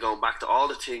again, going back to all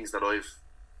the things that I've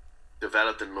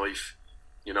developed in life,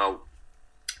 you know,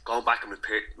 going back and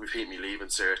repeating my leaving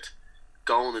cert,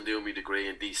 going and doing my degree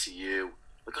in DCU.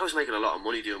 Like, I was making a lot of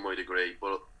money doing my degree,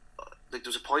 but like, there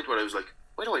was a point where I was like,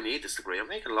 why do I need this degree? I'm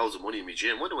making loads of money in my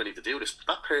gym. Why do I need to do this? But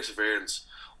that perseverance,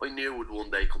 I knew would one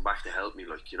day come back to help me.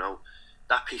 Like, you know,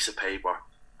 that piece of paper,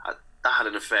 that had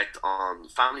an effect on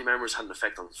family members, had an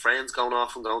effect on friends going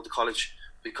off and going to college,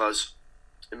 because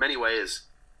in many ways,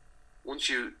 once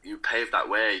you pave that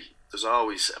way, there's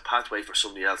always a pathway for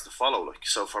somebody else to follow. Like,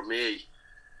 so for me,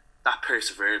 that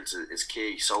perseverance is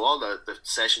key. So all the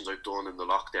sessions I've done in the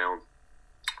lockdown,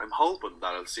 I'm hoping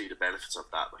that I'll see the benefits of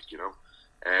that, like, you know.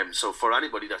 So for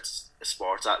anybody that's a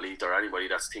sports athlete or anybody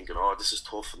that's thinking, oh, this is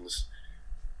tough, and this,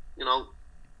 you know,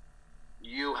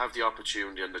 you have the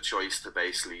opportunity and the choice to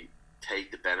basically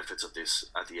take the benefits of this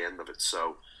at the end of it.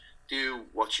 So do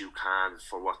what you can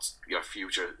for what's your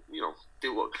future, you know,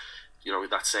 do what, you know,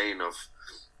 that saying of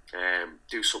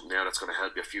do something now that's going to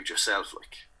help your future self,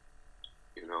 like,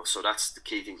 you know. So that's the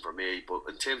key thing for me. But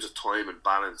in terms of time and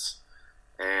balance,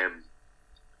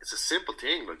 it's a simple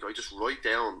thing. Like, I just write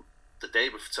down the day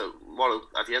before. So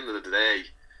at the end of the day,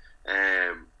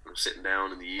 I'm sitting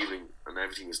down in the evening and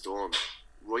everything is done.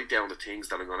 Write down the things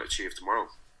that I'm going to achieve tomorrow,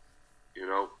 you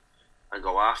know, and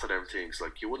go after them things.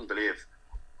 Like, you wouldn't believe.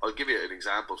 I'll give you an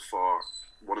example for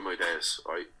one of my days,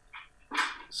 right?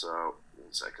 So,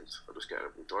 1 second, I'll just get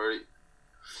it in my diary.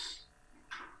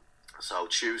 So,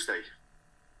 Tuesday.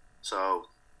 So,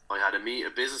 I had a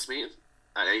business meeting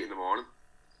at 8 in the morning.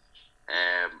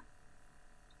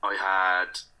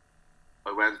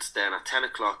 I went then at 10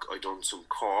 o'clock, I done some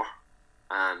core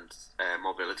and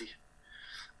mobility.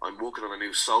 I'm working on a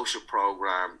new social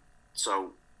program,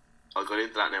 so I'll get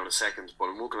into that now in a second, but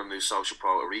I'm working on a new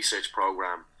a research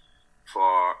program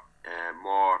for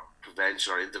more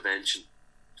prevention or intervention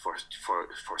for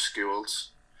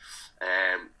schools.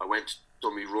 I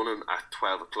done me running at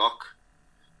 12 o'clock.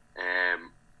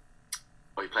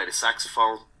 I played a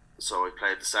saxophone, so I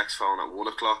played the saxophone at 1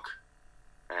 o'clock.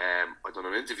 I done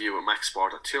an interview with Max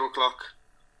Sport at 2 o'clock.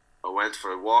 I went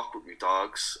for a walk with my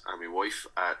dogs and my wife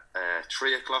at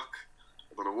 3 o'clock.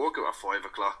 I done a workout at 5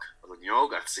 o'clock. I done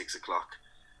yoga at 6 o'clock.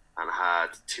 And I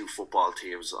had 2 football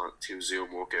teams on 2 Zoom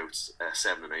workouts at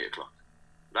 7 and 8 o'clock.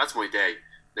 That's my day.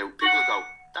 Now, people go,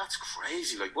 that's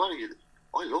crazy. Like, what are you?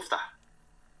 I love that.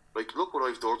 Like, look what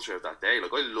I've done throughout that day.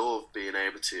 Like, I love being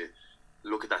able to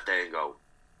look at that day and go,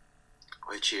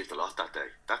 I achieved a lot that day.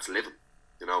 That's living.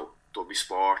 You know, done my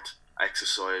sport,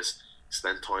 exercise,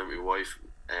 spend time with my wife,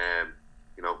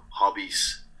 you know,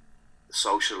 hobbies, the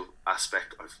social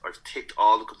aspect. I've ticked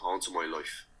all the components of my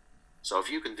life. So if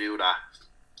you can do that,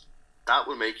 that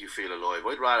will make you feel alive.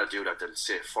 I'd rather do that than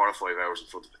sit 4 or 5 hours in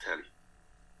front of the telly.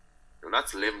 And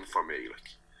that's living for me,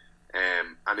 like.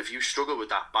 And if you struggle with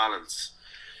that balance,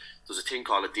 there's a thing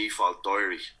called a default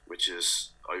diary, which is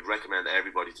I'd recommend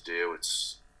everybody to do.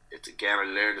 It's again, I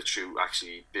learned it through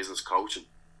actually business coaching.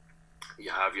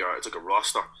 You have it's like a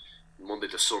roster, Monday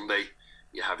to Sunday.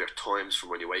 You have your times from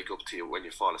when you wake up to when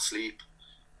you fall asleep,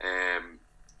 and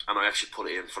I actually put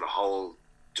it in for the whole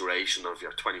duration of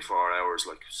your 24 hours,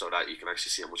 like, so that you can actually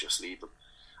see how much you're sleeping.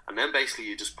 And then basically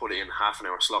you just put it in half an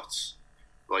hour slots,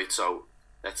 right? So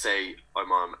let's say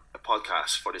I'm on a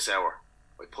podcast for this hour,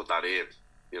 I put that in,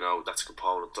 you know, that's a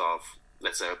component of,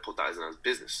 let's say I put that as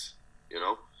business, you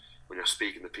know, when you're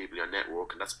speaking to people, you're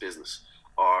networking, that's business.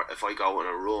 Or if I go on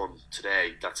a run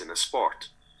today, that's in a sport.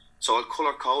 So I'll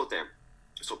colour code them.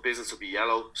 So business will be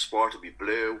yellow, sport will be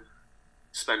blue,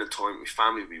 spending time with my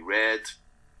family will be red,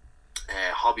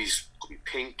 hobbies could be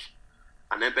pink.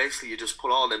 And then basically you just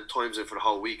put all them times in for the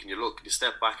whole week, and you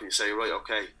step back and you say, right,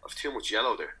 okay, I've too much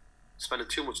yellow there, spending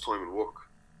too much time in work.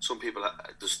 Some people,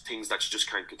 there's things that you just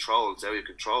can't control, it's out of your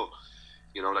control,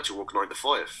 you know, that you work 9 to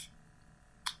 5.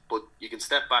 But you can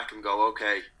step back and go,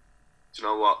 okay, do you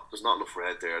know what, there's not enough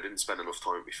red there, I didn't spend enough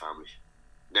time with my family.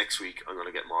 Next week I'm going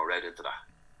to get more red into that,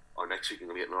 or next week I'm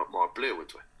going to get more blue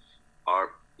into it,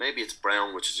 or maybe it's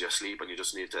brown, which is your sleep, and you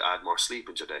just need to add more sleep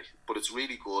into your day. But it's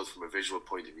really good from a visual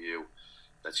point of view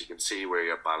that you can see where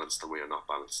you're balanced and where you're not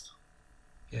balanced.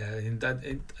 Yeah,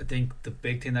 I think the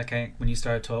big thing that came when you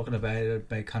started talking about it,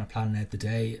 about kind of planning out the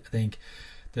day, I think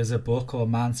there's a book called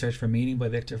Man's Search for Meaning by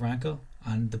Viktor Frankl,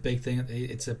 and the big thing,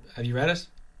 have you read it?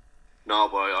 No,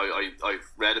 but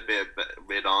I've read a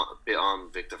bit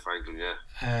on Viktor Frankl,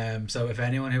 yeah. So if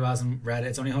anyone who hasn't read it,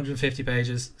 it's only 150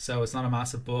 pages, so it's not a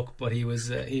massive book. But he was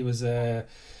What's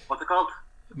it called?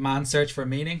 Man's Search for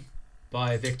Meaning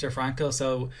by Viktor Frankl.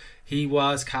 So he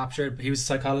was captured. He was a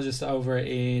psychologist over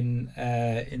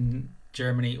in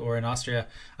Germany or in Austria,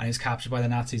 and he was captured by the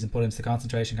Nazis and put into the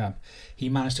concentration camp. He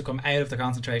managed to come out of the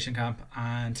concentration camp,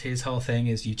 and his whole thing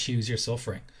is you choose your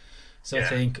suffering. So yeah. I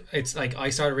think it's like, I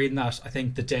started reading that, I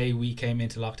think the day we came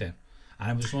into lockdown,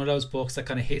 and it was one of those books that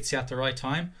kind of hits you at the right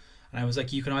time. And I was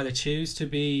like, you can either choose to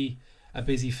be a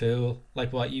busy fool,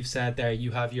 like what you've said there,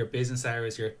 you have your business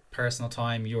hours, your personal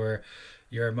time, your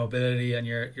mobility and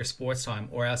your sports time,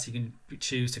 or else you can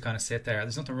choose to kind of sit there.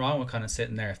 There's nothing wrong with kind of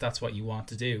sitting there if that's what you want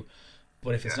to do,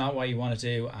 but if it's not what you want to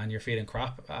do and you're feeling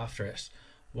crap after it,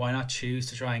 why not choose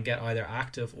to try and get either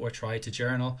active or try to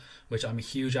journal, which I'm a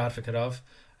huge advocate of,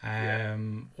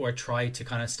 or try to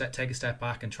kind of take a step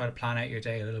back and try to plan out your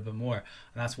day a little bit more.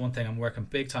 And that's one thing I'm working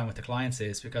big time with the clients,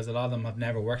 is because a lot of them have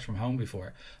never worked from home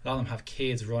before. A lot of them have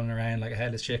kids running around like a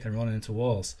headless chicken running into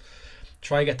walls.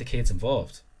 Try get the kids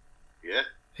involved. Yeah.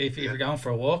 If you're going for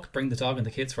a walk, bring the dog and the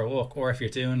kids for a walk. Or if you're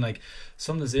doing like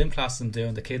some of the Zoom classes I'm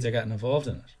doing, the kids are getting involved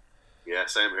in it. Yeah,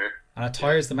 same here. And it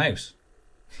tires them out.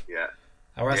 Yeah.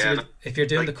 Or else if you're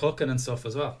doing the cooking and stuff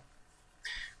as well.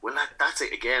 Well, that's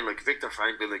it again. Like Viktor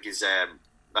Frankl, like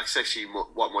that's actually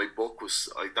what my book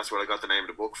was. That's where I got the name of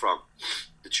the book from,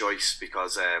 The Choice,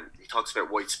 because he talks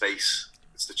about white space.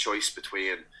 It's the choice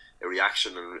between a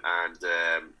reaction and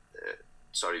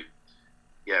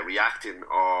reacting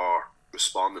or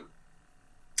responding,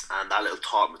 and that little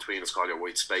thought in between is called your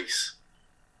white space.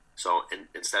 So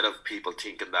instead of people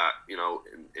thinking that, you know,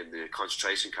 in the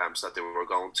concentration camps that they were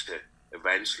going to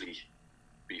eventually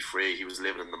be free, he was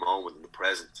living in the moment, in the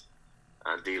present,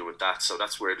 and dealing with that. So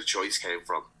that's where the choice came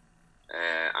from,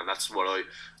 and that's what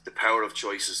the power of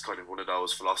choice is kind of one of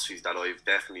those philosophies that I've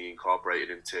definitely incorporated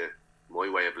into my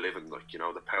way of living. Like, you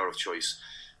know, the power of choice,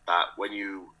 that when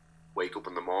you wake up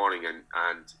in the morning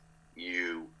and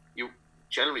you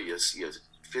generally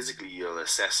physically you'll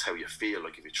assess how you feel.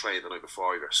 Like if you trained the night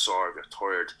before, you're sore, you're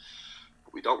tired,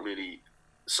 but we don't really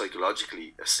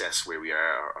psychologically assess where we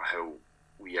are or how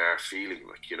we are feeling,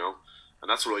 like, you know. And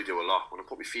that's what I do a lot. When I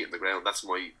put my feet in the ground, that's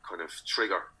my kind of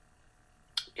trigger,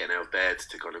 getting out of bed,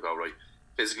 to kind of go, right,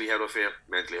 physically how do I feel,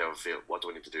 mentally how do I feel, what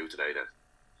do I need to do today then,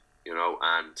 you know.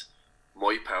 And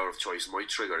my power of choice, my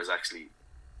trigger is actually,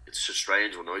 it's just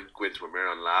strange, when I go into a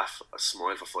mirror and laugh, I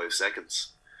smile for 5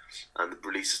 seconds and it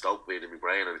releases dopamine in my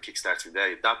brain and it kickstarts my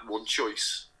day. That one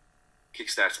choice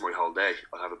kickstarts my whole day.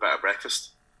 I'll have a better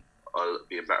breakfast, I'll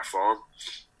be in better form.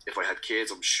 If I had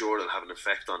kids, I'm sure it'll have an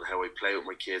effect on how I play with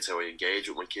my kids, how I engage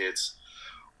with my kids.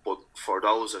 But for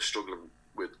those that are struggling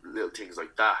with little things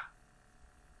like that,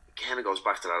 it kind of goes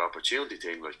back to that opportunity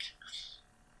thing. Like,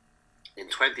 in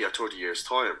 20 or 30 years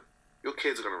time, your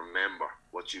kids are going to remember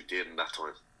what you did in that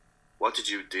time. What did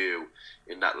you do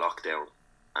in that lockdown,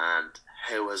 and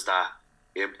how has that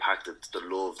impacted the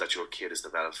love that your kid has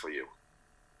developed for you?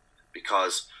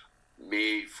 Because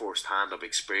me firsthand, I've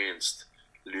experienced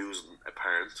losing a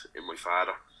parent in my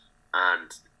father,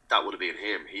 and that would have been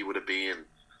him. He would have been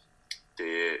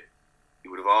he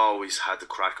would have always had the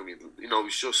crack on me. You know,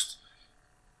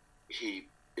 he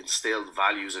instilled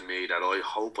values in me that I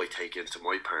hope I take into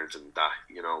my parenting. That,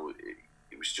 you know,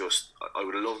 it was just, I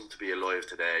would have loved him to be alive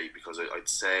today, because I'd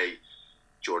say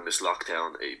during this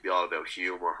lockdown it'd be all about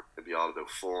humour, it'd be all about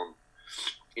fun.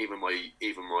 Even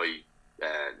my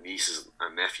nieces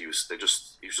and nephews, he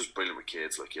was just brilliant with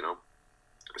kids, like, you know.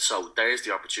 So there's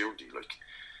the opportunity, like,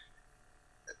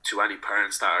 to any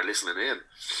parents that are listening in,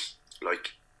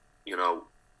 like, you know,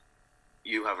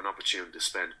 you have an opportunity to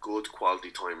spend good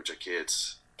quality time with your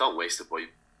kids. Don't waste it by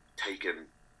taking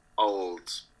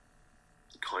old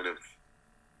kind of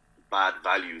bad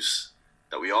values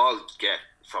that we all get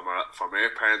from our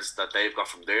parents, that they've got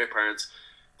from their parents,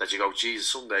 that you go, Jesus,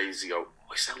 some days you go,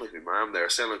 I sound like my mum there, I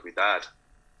sound like my dad.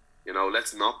 You know,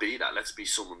 let's not be that. Let's be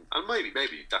someone, and maybe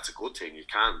that's a good thing, you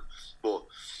can. But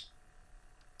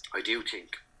I do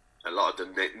think a lot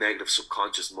of the negative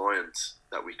subconscious mind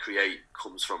that we create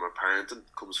comes from our parenting,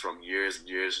 comes from years and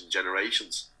years and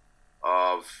generations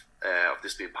of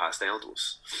this being passed down to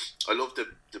us. I love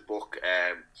the book,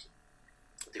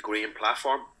 The Green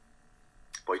Platform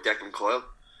by Declan Coyle.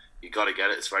 You got to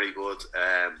get it. It's very good.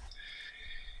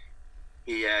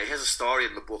 He has a story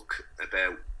in the book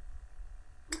about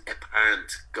a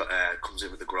parent comes in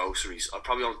with the groceries. I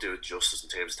probably won't do it justice in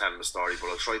terms of telling the story, but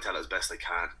I'll try to tell it as best I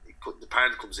can. The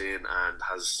parent comes in and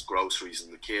has groceries,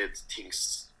 and the kid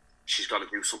thinks she's going to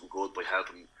do something good by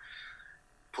helping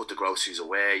put the groceries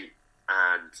away,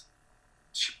 and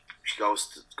she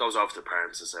goes over to the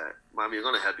parents and says, "Mommy, I'm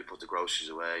going to help you put the groceries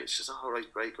away." She says, "All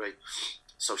right, great."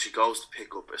 So she goes to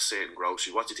pick up a certain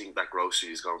grocery. What do you think that grocery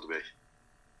is going to be?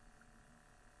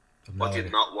 What do you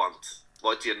not want?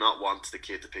 What do you not want the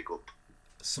kid to pick up?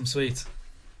 Some sweets.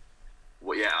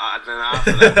 Well, yeah, and then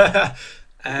after that,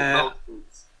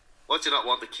 what do you not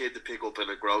want the kid to pick up in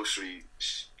a grocery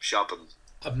shopping?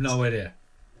 I've no idea.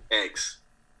 Eggs.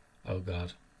 Oh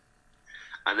God.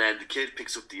 And then the kid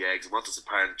picks up the eggs, and what does the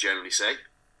parent generally say?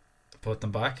 To put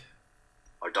them back.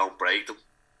 Or don't break them.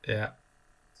 Yeah.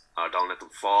 Or don't let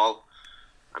them fall.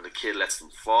 And the kid lets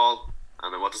them fall,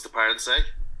 and then what does the parent say?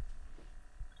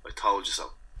 I told you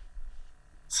so.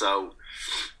 So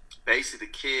basically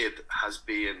the kid has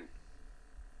been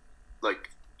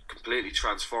like completely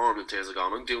transformed into as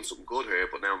going, I'm doing something good here,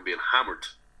 but now I'm being hammered.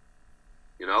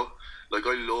 You know, like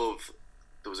I love.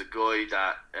 There was a guy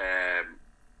that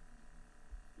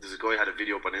there's a guy had a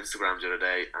video up on Instagram the other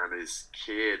day, and his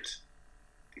kid,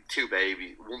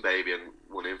 one baby and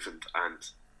one infant, and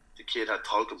the kid had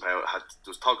talcum powder. There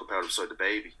was talcum powder beside the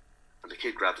baby, and the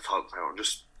kid grabbed the talcum powder and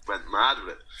just went mad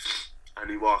with it. And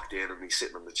he walked in and he's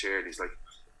sitting on the chair and he's like,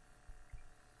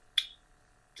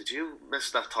 "Did you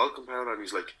mess with that talcum powder?" And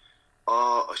he's like,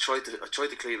 "Oh, I tried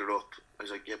to clean it up." I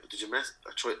was like, "Yeah, but did you mess?"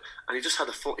 I tried, and he just had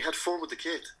he had fun with the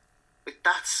kid. Like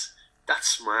that's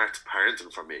smart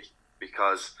parenting for me,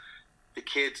 because the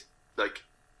kid, like,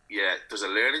 yeah, there's a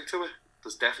learning to it.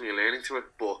 There's definitely a learning to it,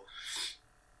 but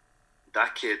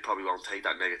that kid probably won't take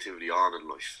that negativity on in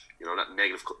life. You know, that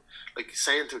negative, like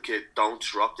saying to a kid, "Don't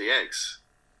drop the eggs."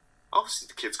 Obviously,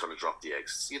 the kid's going to drop the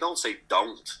eggs. You don't say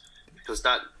 "don't," because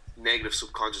that negative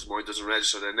subconscious mind doesn't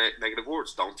register the negative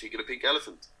words. "Don't eat a pink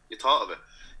elephant." You thought of it.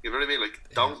 You know what I mean?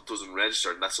 Like, "don't" doesn't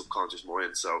register in that subconscious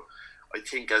mind. So I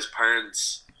think as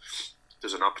parents,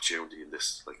 there's an opportunity in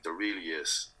this. Like, there really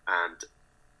is. And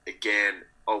again,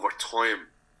 over time,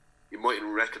 you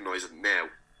mightn't recognise it now.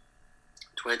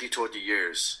 20, 30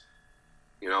 years,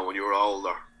 you know, when you're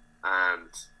older and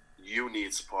you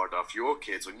need support of your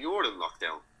kids when you're in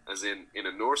lockdown, as in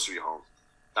a nursery home,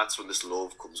 that's when this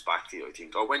love comes back to you, I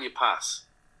think. Or when you pass,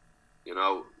 you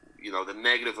know, the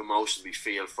negative emotions we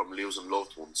feel from losing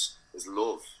loved ones is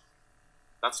love.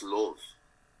 That's love.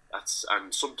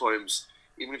 And sometimes,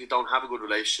 even if you don't have a good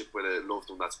relationship with a loved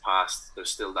one that's passed,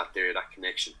 there's still that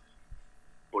connection.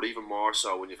 But even more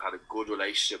so when you've had a good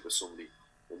relationship with somebody,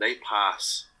 when they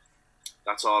pass,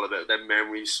 that's all about them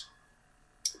memories,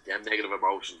 them negative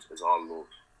emotions is all love.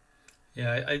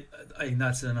 Yeah, I think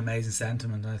that's an amazing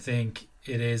sentiment. I think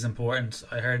it is important.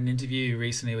 I heard an interview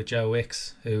recently with Joe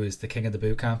Wicks, who is the king of the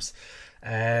boot camps.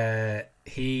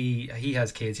 He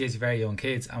has kids. He has very young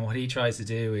kids, and what he tries to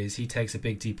do is he takes a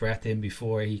big deep breath in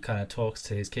before he kind of talks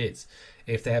to his kids.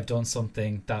 If they have done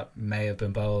something that may have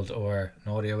been bold or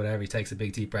naughty or whatever, he takes a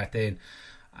big deep breath in,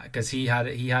 because he's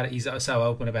so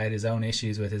open about his own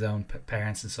issues with his own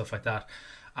parents and stuff like that,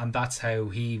 and that's how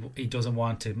he doesn't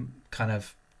want to kind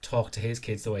of talk to his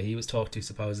kids the way he was talked to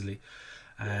supposedly.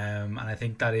 And I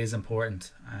think that is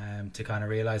important, to kind of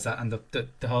realize that. And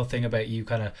the whole thing about you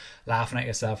kind of laughing at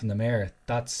yourself in the mirror,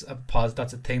 that's a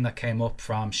thing that came up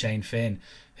from Shane Finn,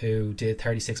 who did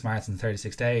 36 marathons in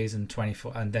 36 days and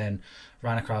 24, and then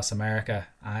ran across America.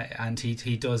 And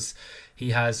he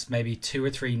has maybe 2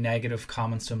 or 3 negative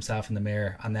comments to himself in the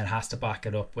mirror, and then has to back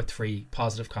it up with 3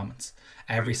 positive comments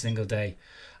every single day.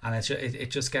 And it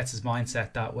just gets his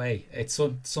mindset that way. It's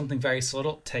something very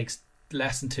subtle, takes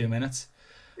less than 2 minutes.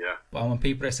 Yeah. But when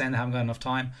people are saying they haven't got enough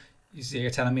time,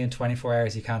 you're telling me in 24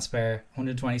 hours you can't spare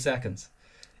 120 seconds.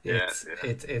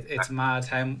 It's mad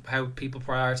how people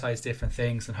prioritize different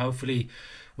things, and hopefully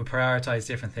we prioritize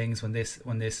different things when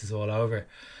this is all over.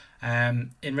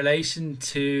 In relation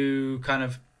to kind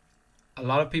of, a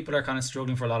lot of people are kind of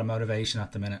struggling for a lot of motivation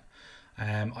at the minute.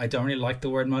 I don't really like the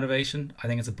word motivation. I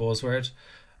think it's a buzzword.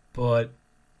 But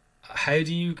how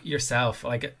do you yourself,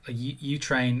 like, you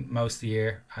train most of the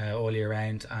year, all year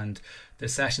round, and the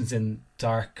sessions in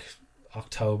dark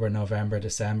October, November,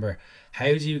 December, how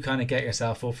do you kind of get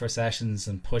yourself up for sessions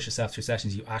and push yourself through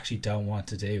sessions you actually don't want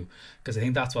to do? Because I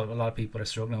think that's what a lot of people are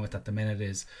struggling with at the minute.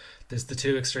 Is there's the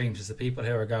two extremes. There's the people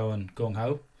who are going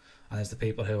gung-ho, and there's the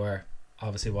people who are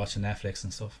obviously watching Netflix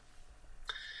and stuff.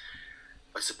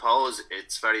 I suppose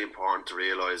it's very important to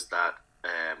realise that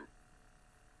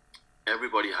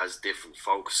everybody has different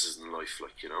focuses in life,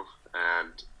 like, you know,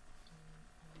 and,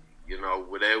 you know,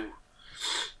 without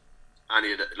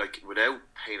any of that, like, without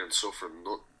pain and suffering,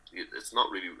 it's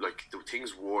not really, like, the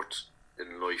things worth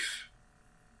in life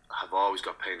have always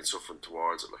got pain and suffering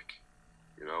towards it, like,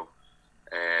 you know,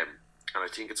 and I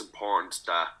think it's important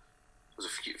that there's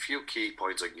a few key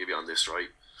points I can give you on this, right?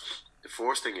 The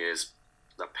first thing is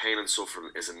that pain and suffering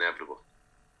is inevitable,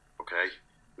 okay?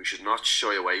 We should not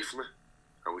shy away from it,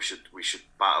 and we should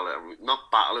battle it, and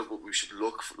not battle it, but we should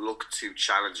look to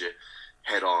challenge it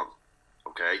head on,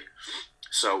 okay?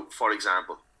 So, for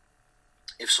example,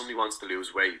 if somebody wants to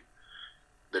lose weight,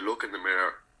 they look in the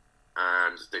mirror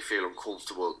and they feel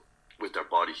uncomfortable with their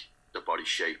body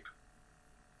shape.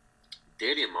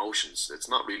 They're the emotions. It's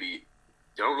not really,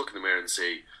 they don't look in the mirror and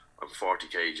say, I'm 40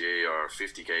 kg or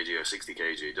 50 kg or 60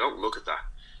 kg. They don't look at that.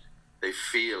 They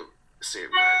feel a certain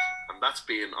way, and that's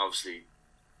being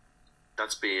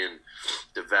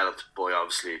developed by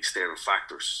obviously external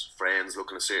factors, friends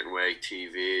looking a certain way,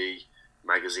 TV,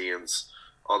 magazines,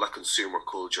 all that consumer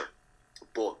culture.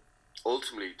 But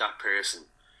ultimately, that person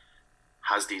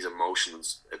has these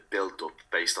emotions built up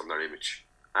based on their image.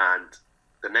 And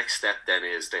the next step then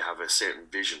is they have a certain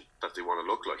vision that they want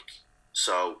to look like.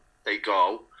 So they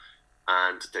go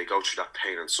and they go through that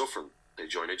pain and suffering. They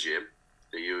join a gym,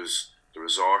 they use the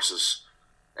resources,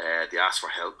 they ask for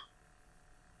help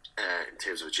in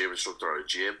terms of a gym instructor or a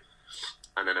gym,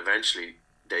 and then eventually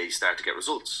they start to get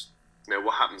results. Now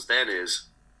what happens then is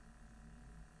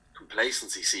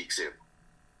complacency seeks in,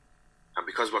 and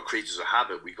because we're creatures of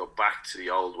habit, we go back to the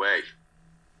old way.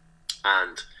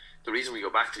 And the reason we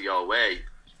go back to the old way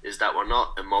is that we're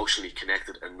not emotionally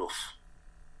connected enough,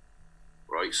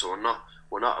 right? So we're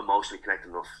not emotionally connected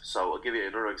enough. So I'll give you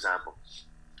another example.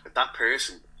 If that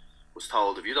person was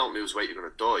told, if you don't lose weight, you're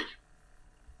going to die,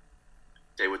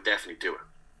 they would definitely do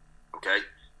it, okay?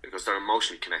 Because they're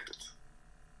emotionally connected.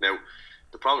 Now,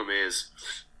 the problem is,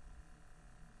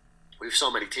 we have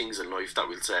so many things in life that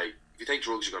we'll say, if you take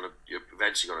drugs, you're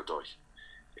eventually going to die.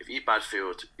 If you eat bad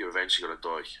food, you're eventually going to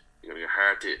die. You know, your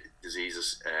heart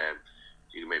diseases,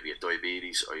 you may get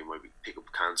diabetes, or you might pick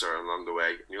up cancer along the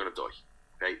way, and you're going to die.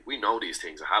 Okay, we know these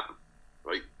things happen,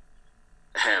 right?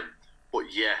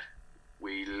 But yet,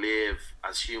 we live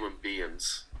as human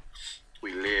beings.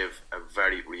 We live a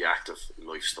very reactive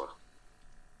lifestyle.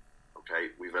 Okay,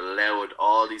 we've allowed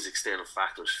all these external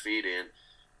factors feed in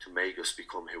to make us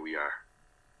become who we are.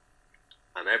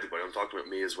 And everybody, I'm talking about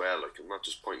me as well. Like, I'm not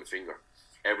just pointing a finger.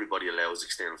 Everybody allows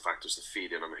external factors to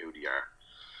feed in on who they are.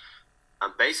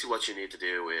 And basically, what you need to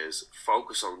do is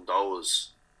focus on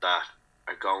those that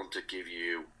are going to give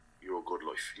you your good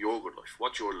life,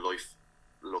 what your life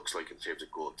looks like in terms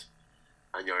of good.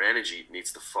 And your energy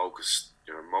needs to focus,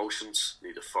 your emotions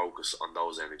need to focus on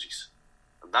those energies.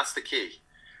 And that's the key.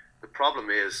 The problem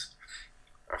is,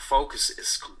 our focus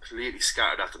is completely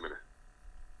scattered at the minute.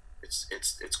 It's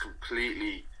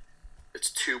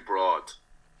too broad.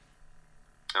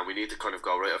 And we need to kind of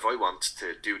go, right, if I want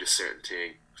to do this certain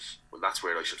thing, well, that's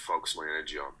where I should focus my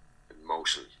energy on,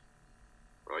 emotionally.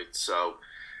 Right? So,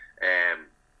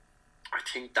 I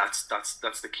think that's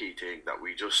the key thing, that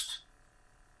we just,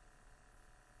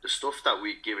 the stuff that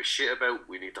we give a shit about,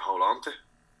 we need to hold on to,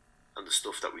 and the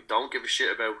stuff that we don't give a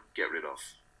shit about, get rid of.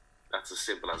 That's as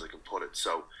simple as I can put it.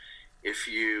 So, if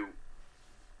you,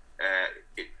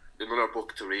 another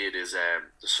book to read is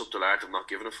The Subtle Art of Not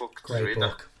Giving a Fuck. Great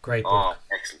book. Great book. Oh,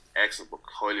 excellent book.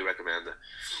 Highly recommend it.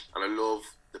 And I love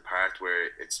the part where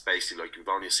it's basically like you've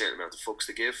only a certain amount of fucks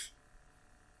to give,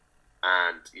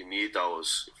 and you need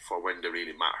those for when they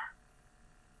really matter.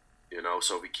 You know,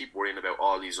 so if we keep worrying about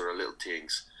all these other little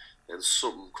things, then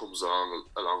something comes along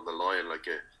the line, like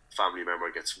a family member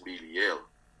gets really ill,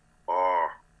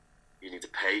 or you need to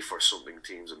pay for something,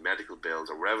 teams of medical bills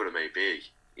or whatever it may be.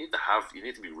 You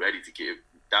need to be ready to give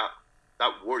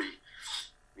that worry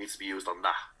needs to be used on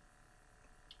that,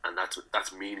 and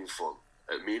that's meaningful,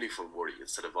 a meaningful worry,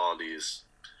 instead of all these.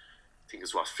 I think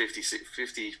it's what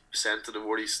 50% of the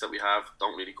worries that we have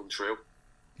don't really come true.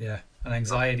 Yeah, and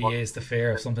anxiety is the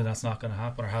fear of something that's not going to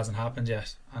happen or hasn't happened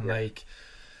yet. And like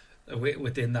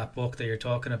within that book that you're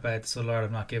talking about, so Lord,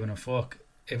 I'm not giving a fuck.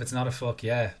 If it's not a fuck,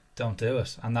 don't do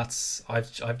it. And that's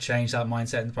I've changed that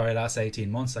mindset in probably the last 18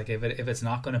 months. Like if it's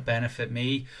not going to benefit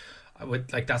me, I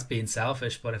would, like, that's being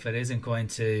selfish. But if it isn't going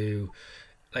to,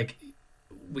 like,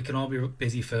 we can all be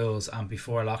busy fools. And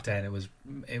before lockdown,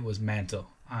 it was mental.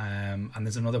 And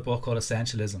there's another book called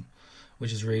Essentialism,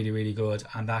 which is really, really good,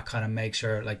 and that kind of makes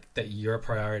sure, like, that your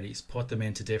priorities, put them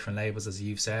into different labels, as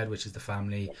you've said, which is the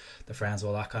family, the friends,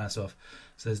 all that kind of stuff.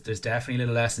 So there's definitely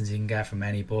little lessons you can get from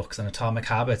any books. And Atomic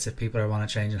Habits, if people are want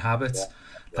to change in habits,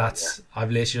 I've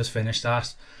literally just finished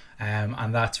that,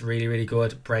 and that's really, really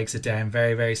good. Breaks it down,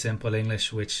 very, very simple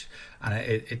English,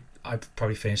 I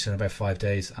probably finished it in about 5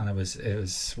 days, and it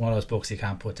was one of those books you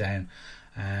can't put down.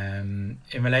 In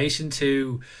relation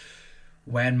to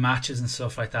when matches and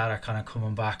stuff like that are kind of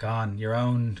coming back on, your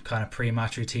own kind of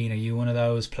pre-match routine, are you one of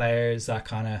those players that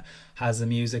kind of has the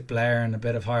music blaring, a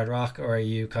bit of hard rock, or are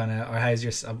you kind of, or how's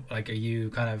your, like, are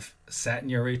you kind of setting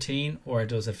your routine, or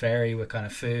does it vary with kind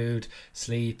of food,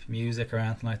 sleep, music, or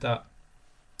anything like that?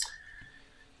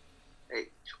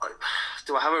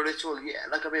 Do I have a ritual? Yeah,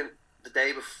 like, I mean, the day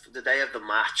of the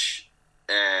match,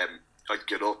 I'd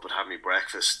get up and have my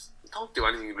breakfast. Don't do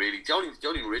anything really. The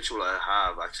only ritual I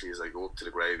have actually is I go up to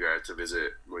the graveyard to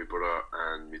visit my brother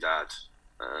and my dad,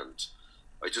 and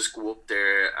I just go up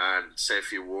there and say a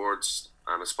few words,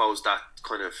 and I suppose that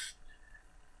kind of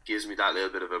gives me that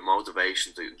little bit of a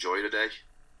motivation to enjoy the day,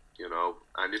 you know.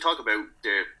 And you talk about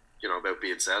about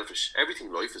being selfish. Everything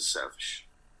in life is selfish.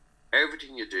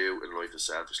 Everything you do in life is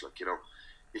selfish. Like, you know,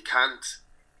 you can't,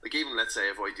 like, even let's say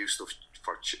if I do stuff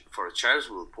for a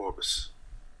charitable purpose,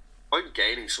 I'm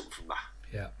gaining something from that.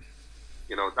 Yeah.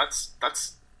 You know, that's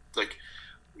like,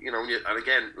 you know, and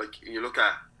again, like you look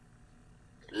at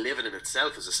living in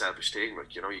itself is a selfish thing.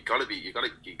 Like, you know, you gotta be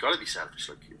selfish.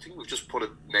 Like, I think we've just put a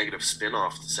negative spin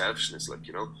off the selfishness. Like,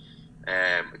 you know,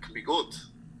 it can be good.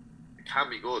 It can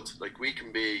be good. Like, we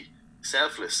can be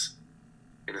selfless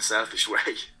in a selfish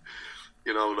way.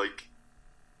 You know, like,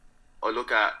 I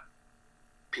look at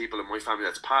people in my family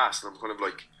that's passed, and I'm kind of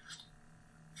like,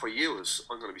 for years,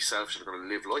 I'm going to be selfish. I'm going to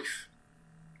live life.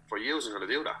 For years, I'm going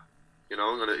to do that. You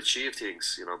know, I'm going to achieve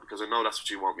things. You know, because I know that's what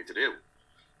you want me to do.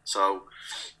 So,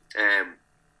 um,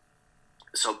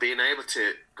 so being able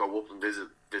to go up and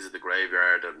visit the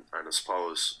graveyard, and I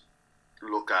suppose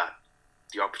look at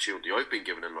the opportunity I've been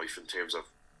given in life in terms of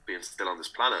being still on this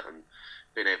planet and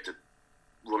being able to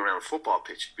run around a football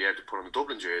pitch, be able to put on a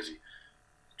Dublin jersey.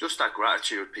 Just that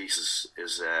gratitude piece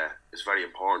is very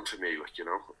important to me, like, you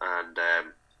know, and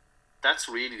that's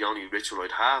really the only ritual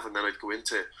I'd have. And then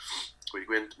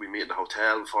we meet in the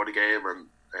hotel before the game, and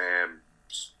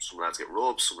some lads get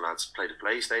rubs, some lads play the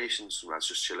PlayStation, some lads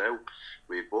just chill out,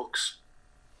 read books,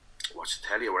 watch the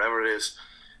telly or whatever it is,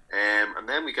 and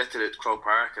then we get to the Crow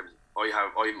Park, and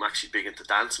I'm actually big into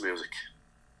dance music.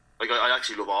 Like, I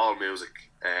actually love all music.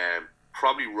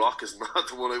 Probably rock is not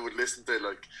the one I would listen to.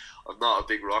 Like, I'm not a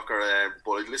big rocker,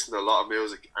 but I listen to a lot of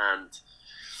music, and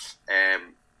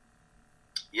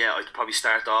yeah, I'd probably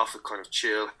start off with kind of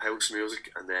chill house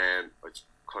music, and then I'd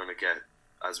kind of get,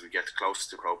 as we get closer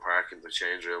to Crow Park in the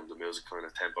change room, the music kind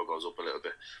of tempo goes up a little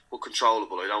bit, but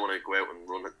controllable. I don't want to go out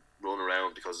and run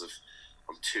around because of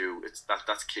I'm too.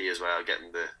 That's key as well.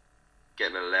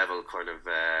 Getting a level kind of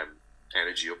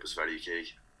energy up is very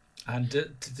key. And do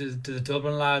the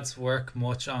Dublin lads work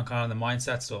much on kind of the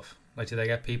mindset stuff? Like, do they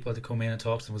get people to come in and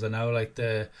talk to them? Because I know, like,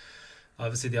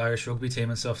 obviously the Irish rugby team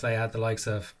and stuff, they had the likes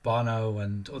of Bono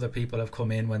and other people have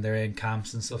come in when they're in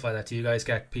camps and stuff like that. Do you guys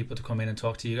get people to come in and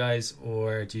talk to you guys,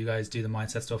 or do you guys do the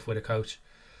mindset stuff with a coach?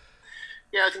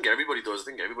 Yeah, I think everybody does. I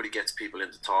think everybody gets people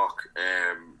in to talk,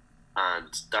 and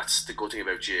that's the good thing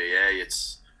about GAA.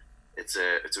 It's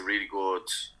a really good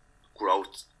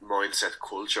growth mindset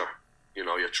culture. You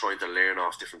know, you're trying to learn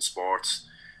off different sports,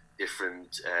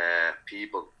 different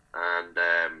people, and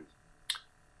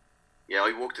yeah,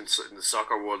 I worked in the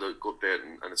soccer world a good bit,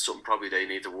 and it's something probably they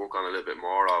need to work on a little bit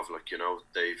more of. Like, you know,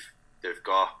 they've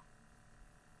got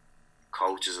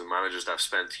coaches and managers that have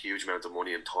spent huge amount of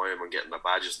money and time on getting their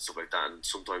badges and stuff like that, and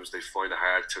sometimes they find it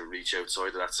hard to reach outside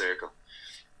of that circle.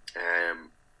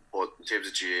 But in terms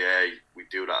of GAA, we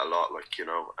do that a lot, like, you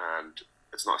know, and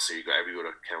it's not a secret. Every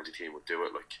other county team would do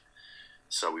it, like,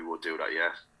 so we would do that,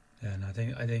 yeah. Yeah, and I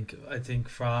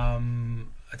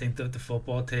think the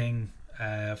football thing,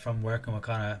 from working with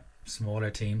kind of smaller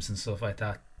teams and stuff like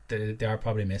that, they are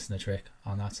probably missing a trick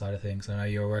on that side of things. I know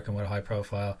you're working with a high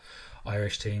profile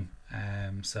Irish team,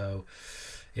 so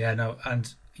yeah, no,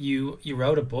 and you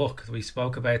wrote a book. We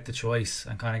spoke about the choice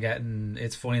and kind of getting.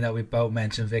 It's funny that we both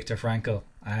mentioned Viktor Frankl.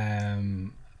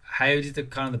 How did the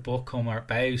kind of the book come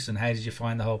about, and how did you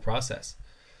find the whole process?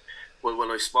 Well,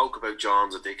 when I spoke about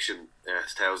John's addiction,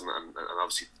 2000, and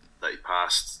obviously that he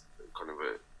passed kind of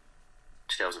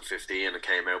 2015, it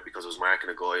came out because I was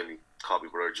marking a guy and he called me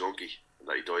brother junkie, and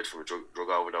that he died from a drug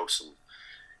overdose, and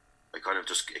I kind of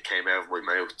just, it came out of my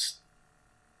mouth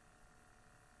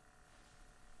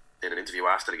in an interview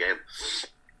after the game,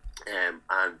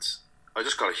 and I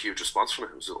just got a huge response from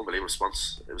it. It was an unbelievable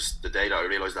response. It was the day that I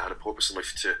realised I had a purpose in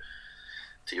life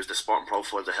to use the sport and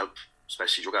profile to help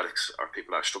especially drug addicts or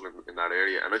people that are struggling in that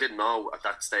area. And I didn't know at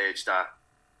that stage that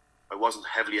I wasn't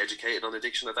heavily educated on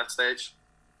addiction at that stage.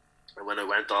 And when I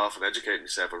went off and educated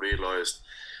myself, I realised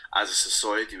as a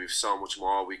society we've so much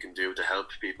more we can do to help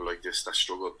people like this that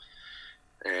struggle,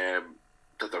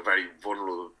 that they're very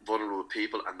vulnerable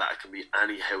people, and that it can be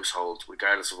any household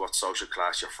regardless of what social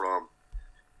class you're from.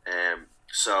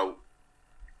 So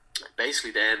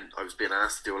basically then I was being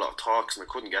asked to do a lot of talks and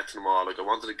I couldn't get to them all. Like, I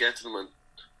wanted to get to them and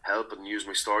help and use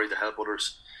my story to help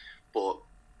others, but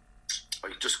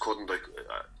I just couldn't. Like,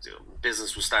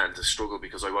 business was starting to struggle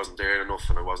because I wasn't there enough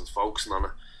and I wasn't focusing on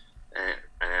it.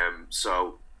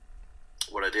 So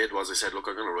what I did was I said, look,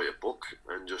 I'm going to write a book,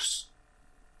 and just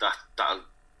that'll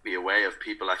be a way of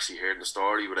people actually hearing the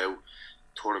story without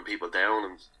turning people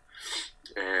down,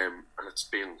 and it's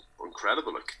been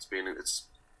incredible. Like,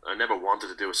 I never wanted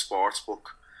to do a sports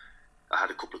book. I had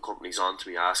a couple of companies on to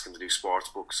me asking to do sports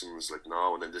books, and I was like,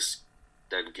 no. And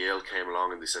then Gail came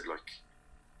along and they said, like,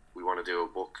 we want to do a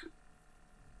book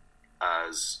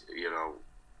as you know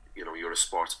you're a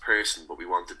sports person, but we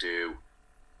want to do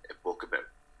a book about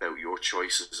your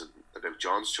choices and about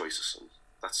John's choices, and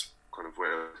that's kind of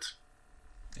where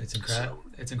It's incredible.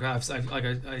 It's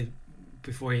incredible. I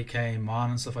before you came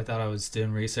on and stuff like that, I was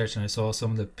doing research and I saw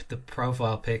some of the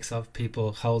profile pics of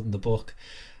people holding the book.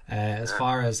 As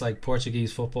far as like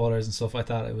Portuguese footballers and stuff like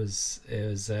that, it was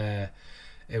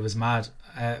mad.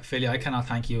 Philly, I cannot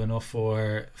thank you enough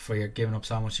for your giving up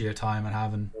so much of your time and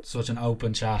having such an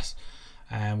open chat.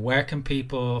 Where can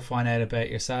people find out about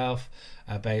yourself,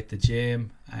 about the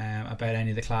gym, about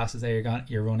any of the classes that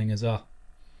you're running as well?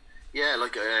 Yeah,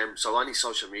 like so any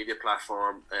social media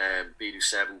platform,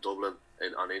 B27 Dublin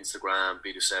on Instagram,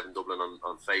 B27 Dublin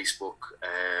on Facebook,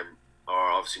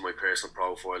 or obviously my personal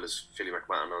profile is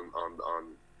phillymcmahon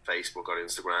on Facebook or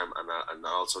Instagram, and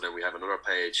also then we have another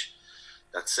page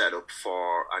that's set up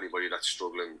for anybody that's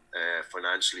struggling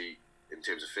financially in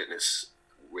terms of fitness.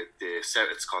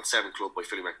 It's called 7 Club by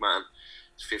Philly McMahon.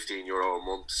 It's €15 a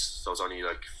month, so it's only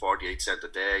like 48 cents a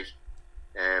day.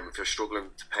 If you're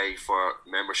struggling to pay for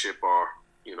membership, or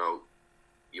you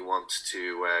want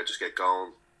to just get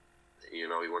going, you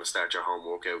want to start your home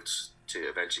workouts to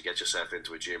eventually get yourself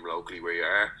into a gym locally where you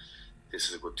are, this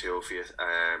is a good tool for you.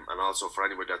 And also for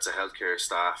anybody that's a healthcare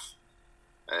staff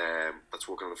that's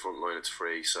working on the front line, it's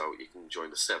free, so you can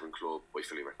join the 7 Club by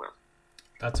Philly McMahon.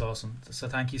 That's awesome. So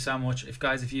thank you so much.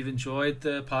 If you've enjoyed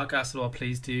the podcast at all,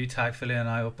 please do tag Philly and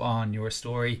I up on your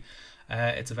story.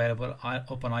 It's available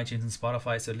up on iTunes and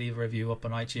Spotify, so leave a review up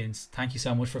on iTunes. Thank you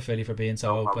so much for Philly for being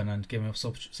so open and giving up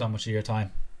so much of your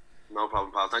time. No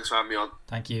problem, pal. Thanks for having me on.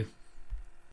 Thank you.